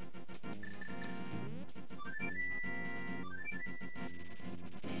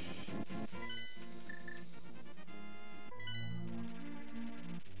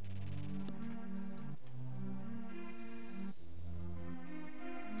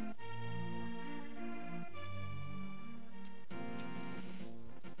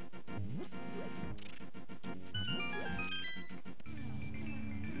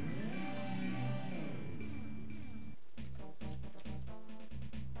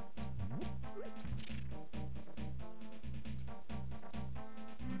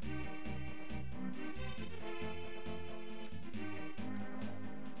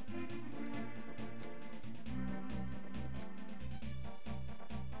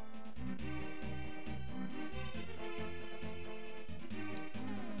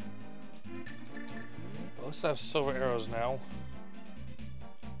 Let's have silver arrows now.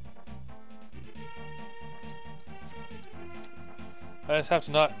 I just have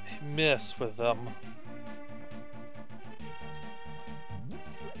to not miss with them.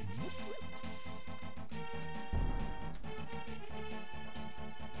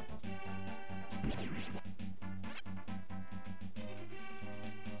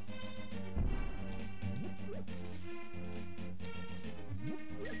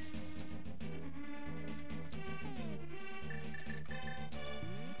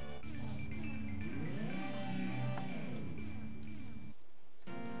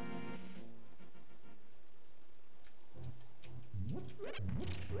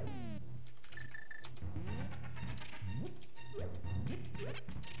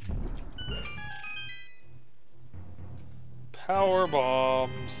 Power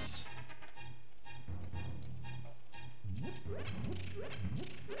bombs.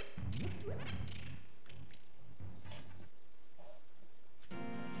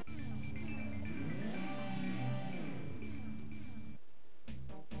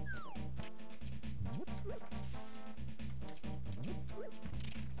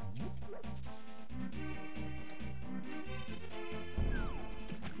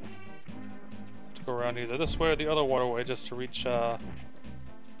 To go around either this way or the other waterway just to reach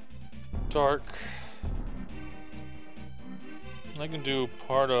dark. I can do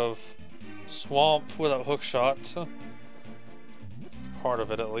part of swamp without hookshot. Part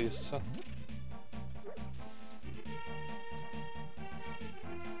of it at least.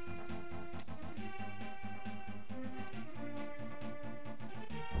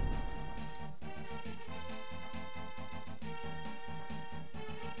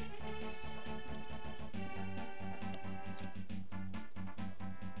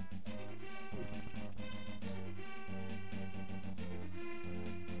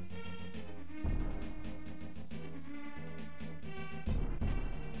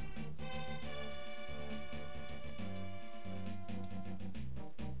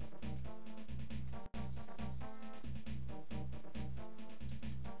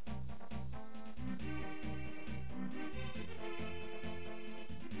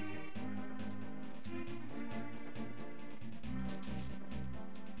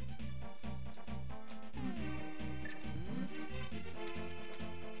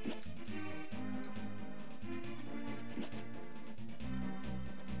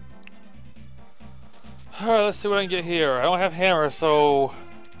 Alright, let's see what I can get here. I don't have hammer, so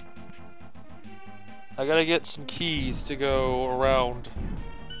I gotta get some keys to go around.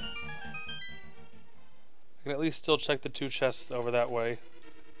 I can at least still check the 2 chests over that way.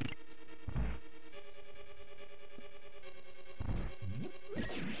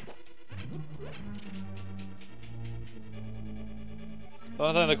 The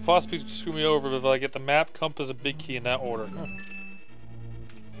only thing that could possibly screw me over is if I get the map, compass, and big key in that order.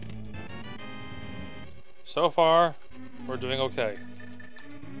 So far, we're doing okay.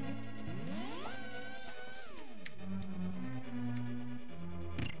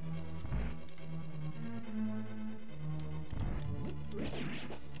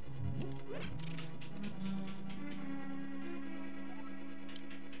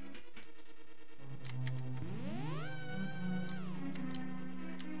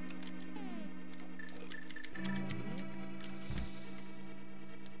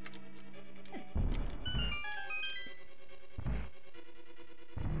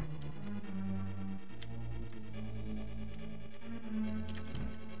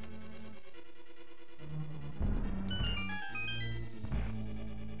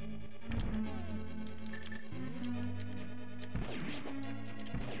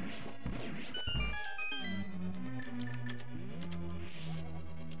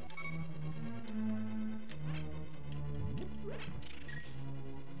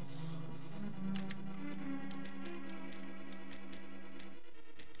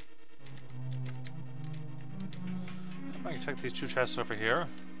 I can check these 2 chests over here.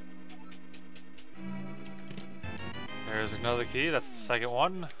 There's another key, that's the second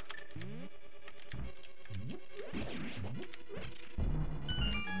one.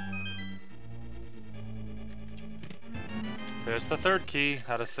 There's the 3rd key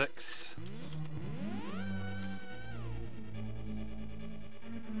out of 6.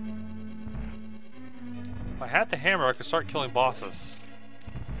 If I had the hammer, I could start killing bosses.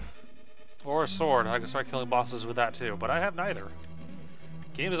 Or a sword, I could start killing bosses with that too, but I have neither.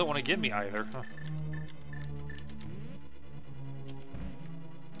 Game doesn't want to give me either.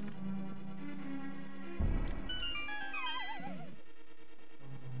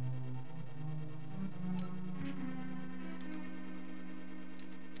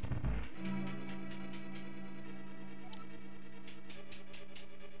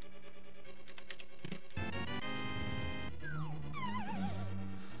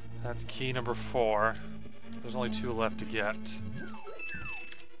 That's key number 4. There's only 2 left to get.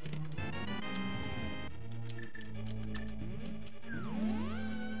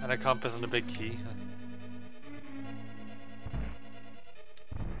 And a compass and a big key.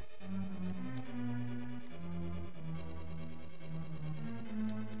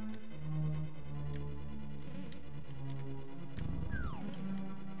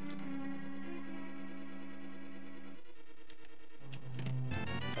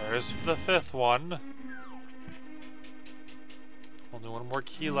 There's the 5th one. Only 1 more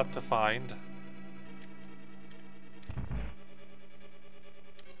key left to find.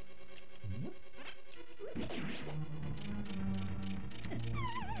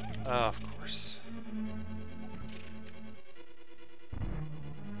 Of course.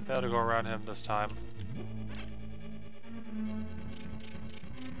 Better go around him this time.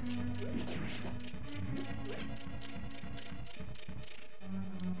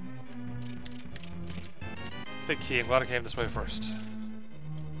 Big key, I'm glad I came this way first.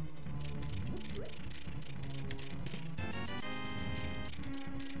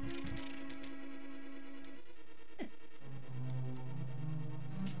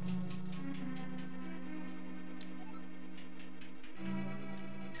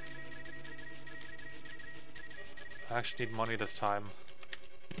 I actually need money this time.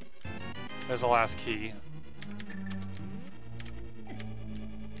 There's the last key.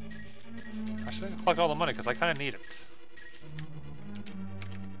 I should collect all the money because I kind of need it.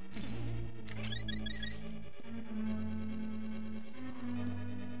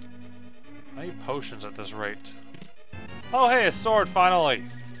 I need potions at this rate. Oh hey, a sword finally!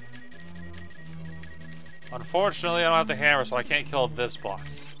 Unfortunately, I don't have the hammer, so I can't kill this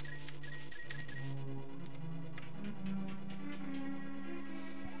boss.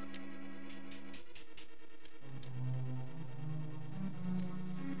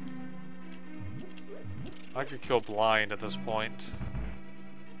 I could kill blind at this point.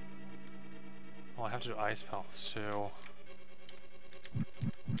 Oh, I have to do ice pals too.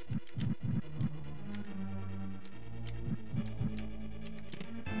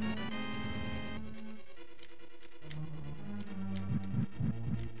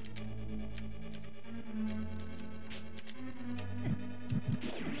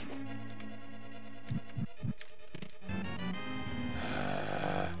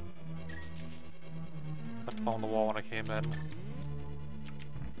 when I came in.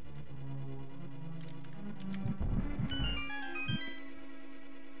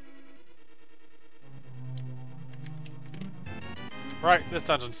 Right, this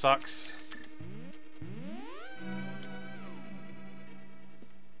dungeon sucks.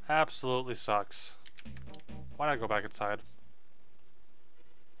 Absolutely sucks. Why not go back inside?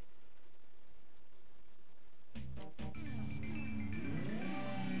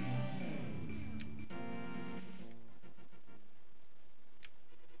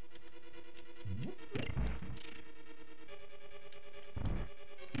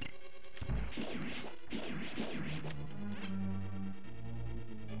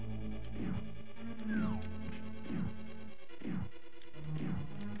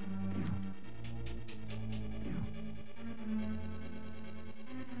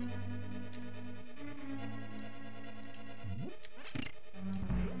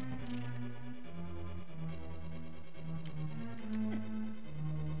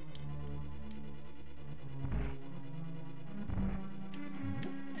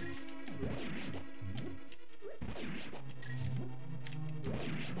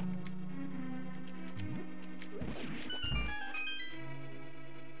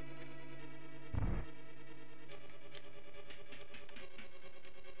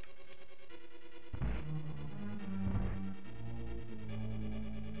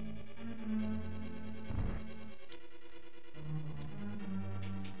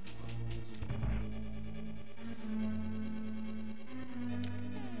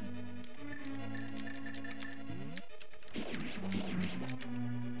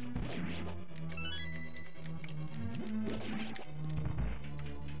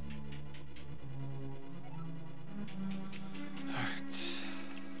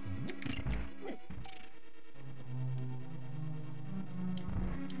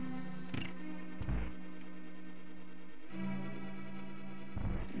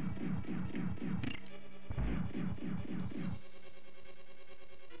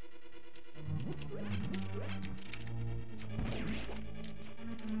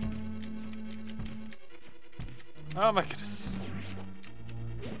 Oh my goodness.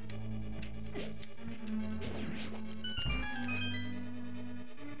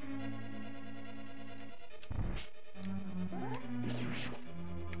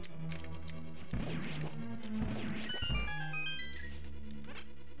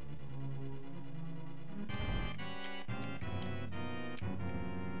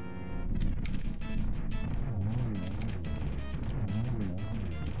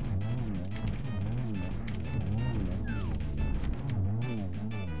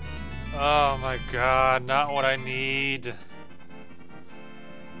 Oh my god, not what I need.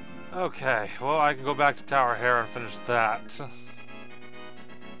 Okay, well I can go back to Tower Hare and finish that.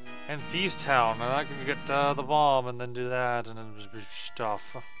 And Thieves Town, and I can get the bomb and then do that and then stuff.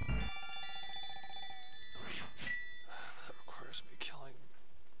 That requires me killing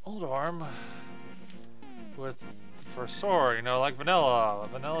Old Arm with for a sword, you know, like vanilla.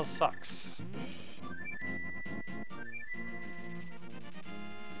 Vanilla sucks.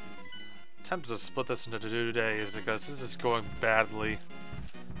 Tempted to split this into 2 days because this is going badly.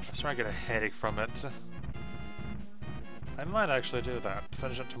 I'm starting to get a headache from it. I might actually do that.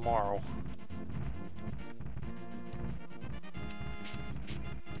 Finish it tomorrow.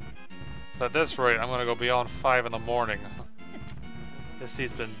 So at this rate, I'm gonna go beyond 5 in the morning. This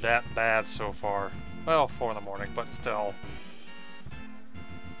season's been that bad so far. Well, 4 in the morning, but still.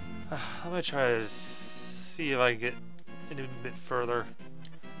 Let me try to see if I can get a bit further.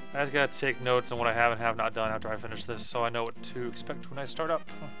 I just gotta take notes on what I have and have not done after I finish this, so I know what to expect when I start up.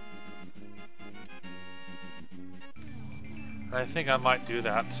 I think I might do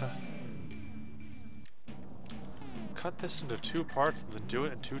that. Cut this into 2 parts and then do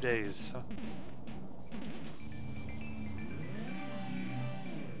it in 2 days.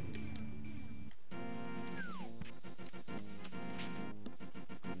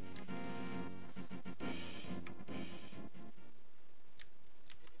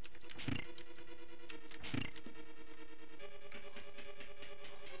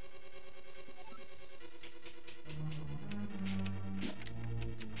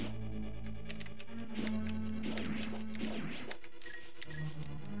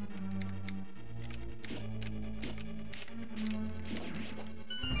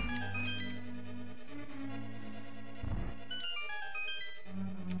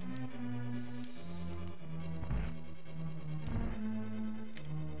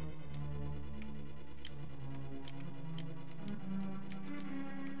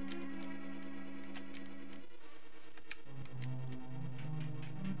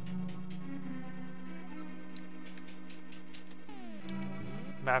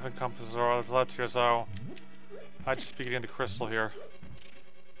 map and compass are all that's left here, so I'd just be getting the crystal here.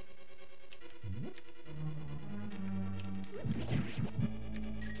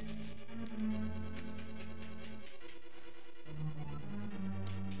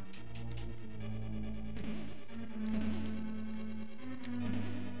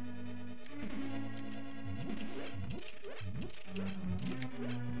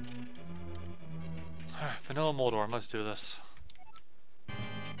 Alright, Vanilla Moldorm, let's do this.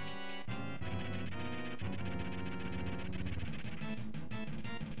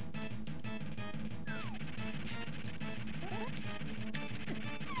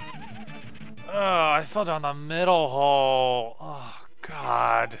 Oh, I fell down the middle hole. Oh,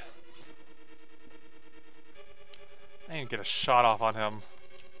 God. I didn't get a shot off on him.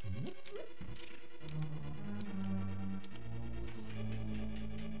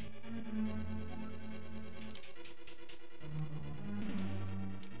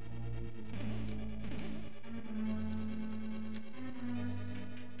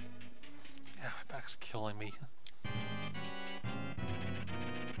 Yeah, my back's killing me.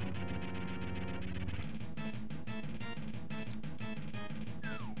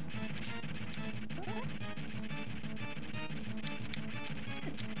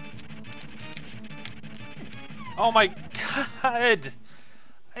 Oh my God!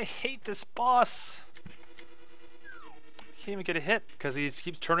 I hate this boss! I can't even get a hit because he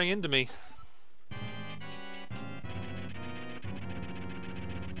keeps turning into me.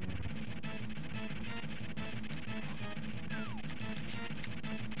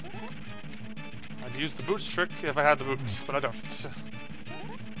 I'd use the boots trick if I had the boots, but I don't.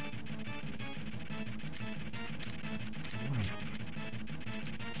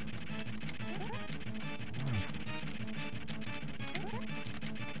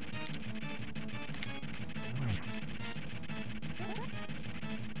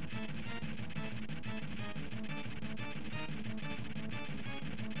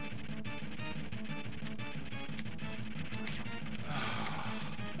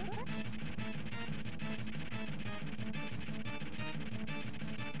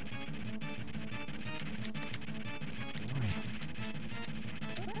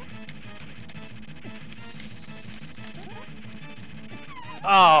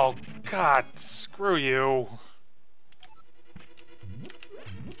 Oh, God, screw you.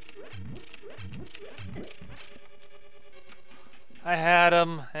 I had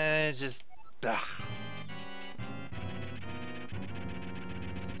him, and it just... Ugh.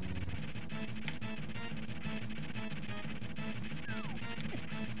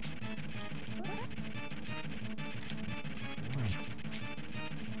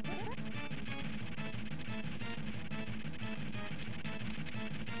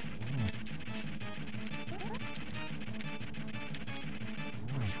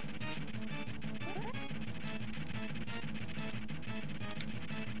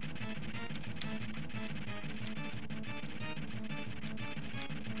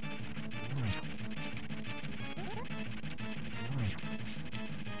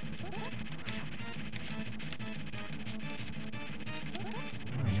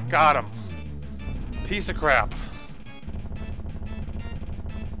 Got him. Piece of crap.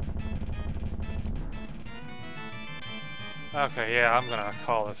 Okay, yeah, I'm gonna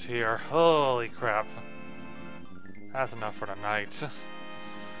call this here. Holy crap. That's enough for tonight.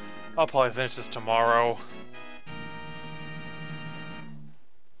 I'll probably finish this tomorrow.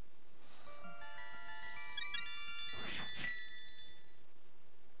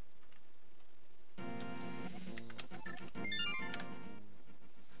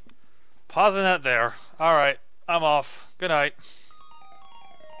 Pausing that there. Alright, I'm off. Good night.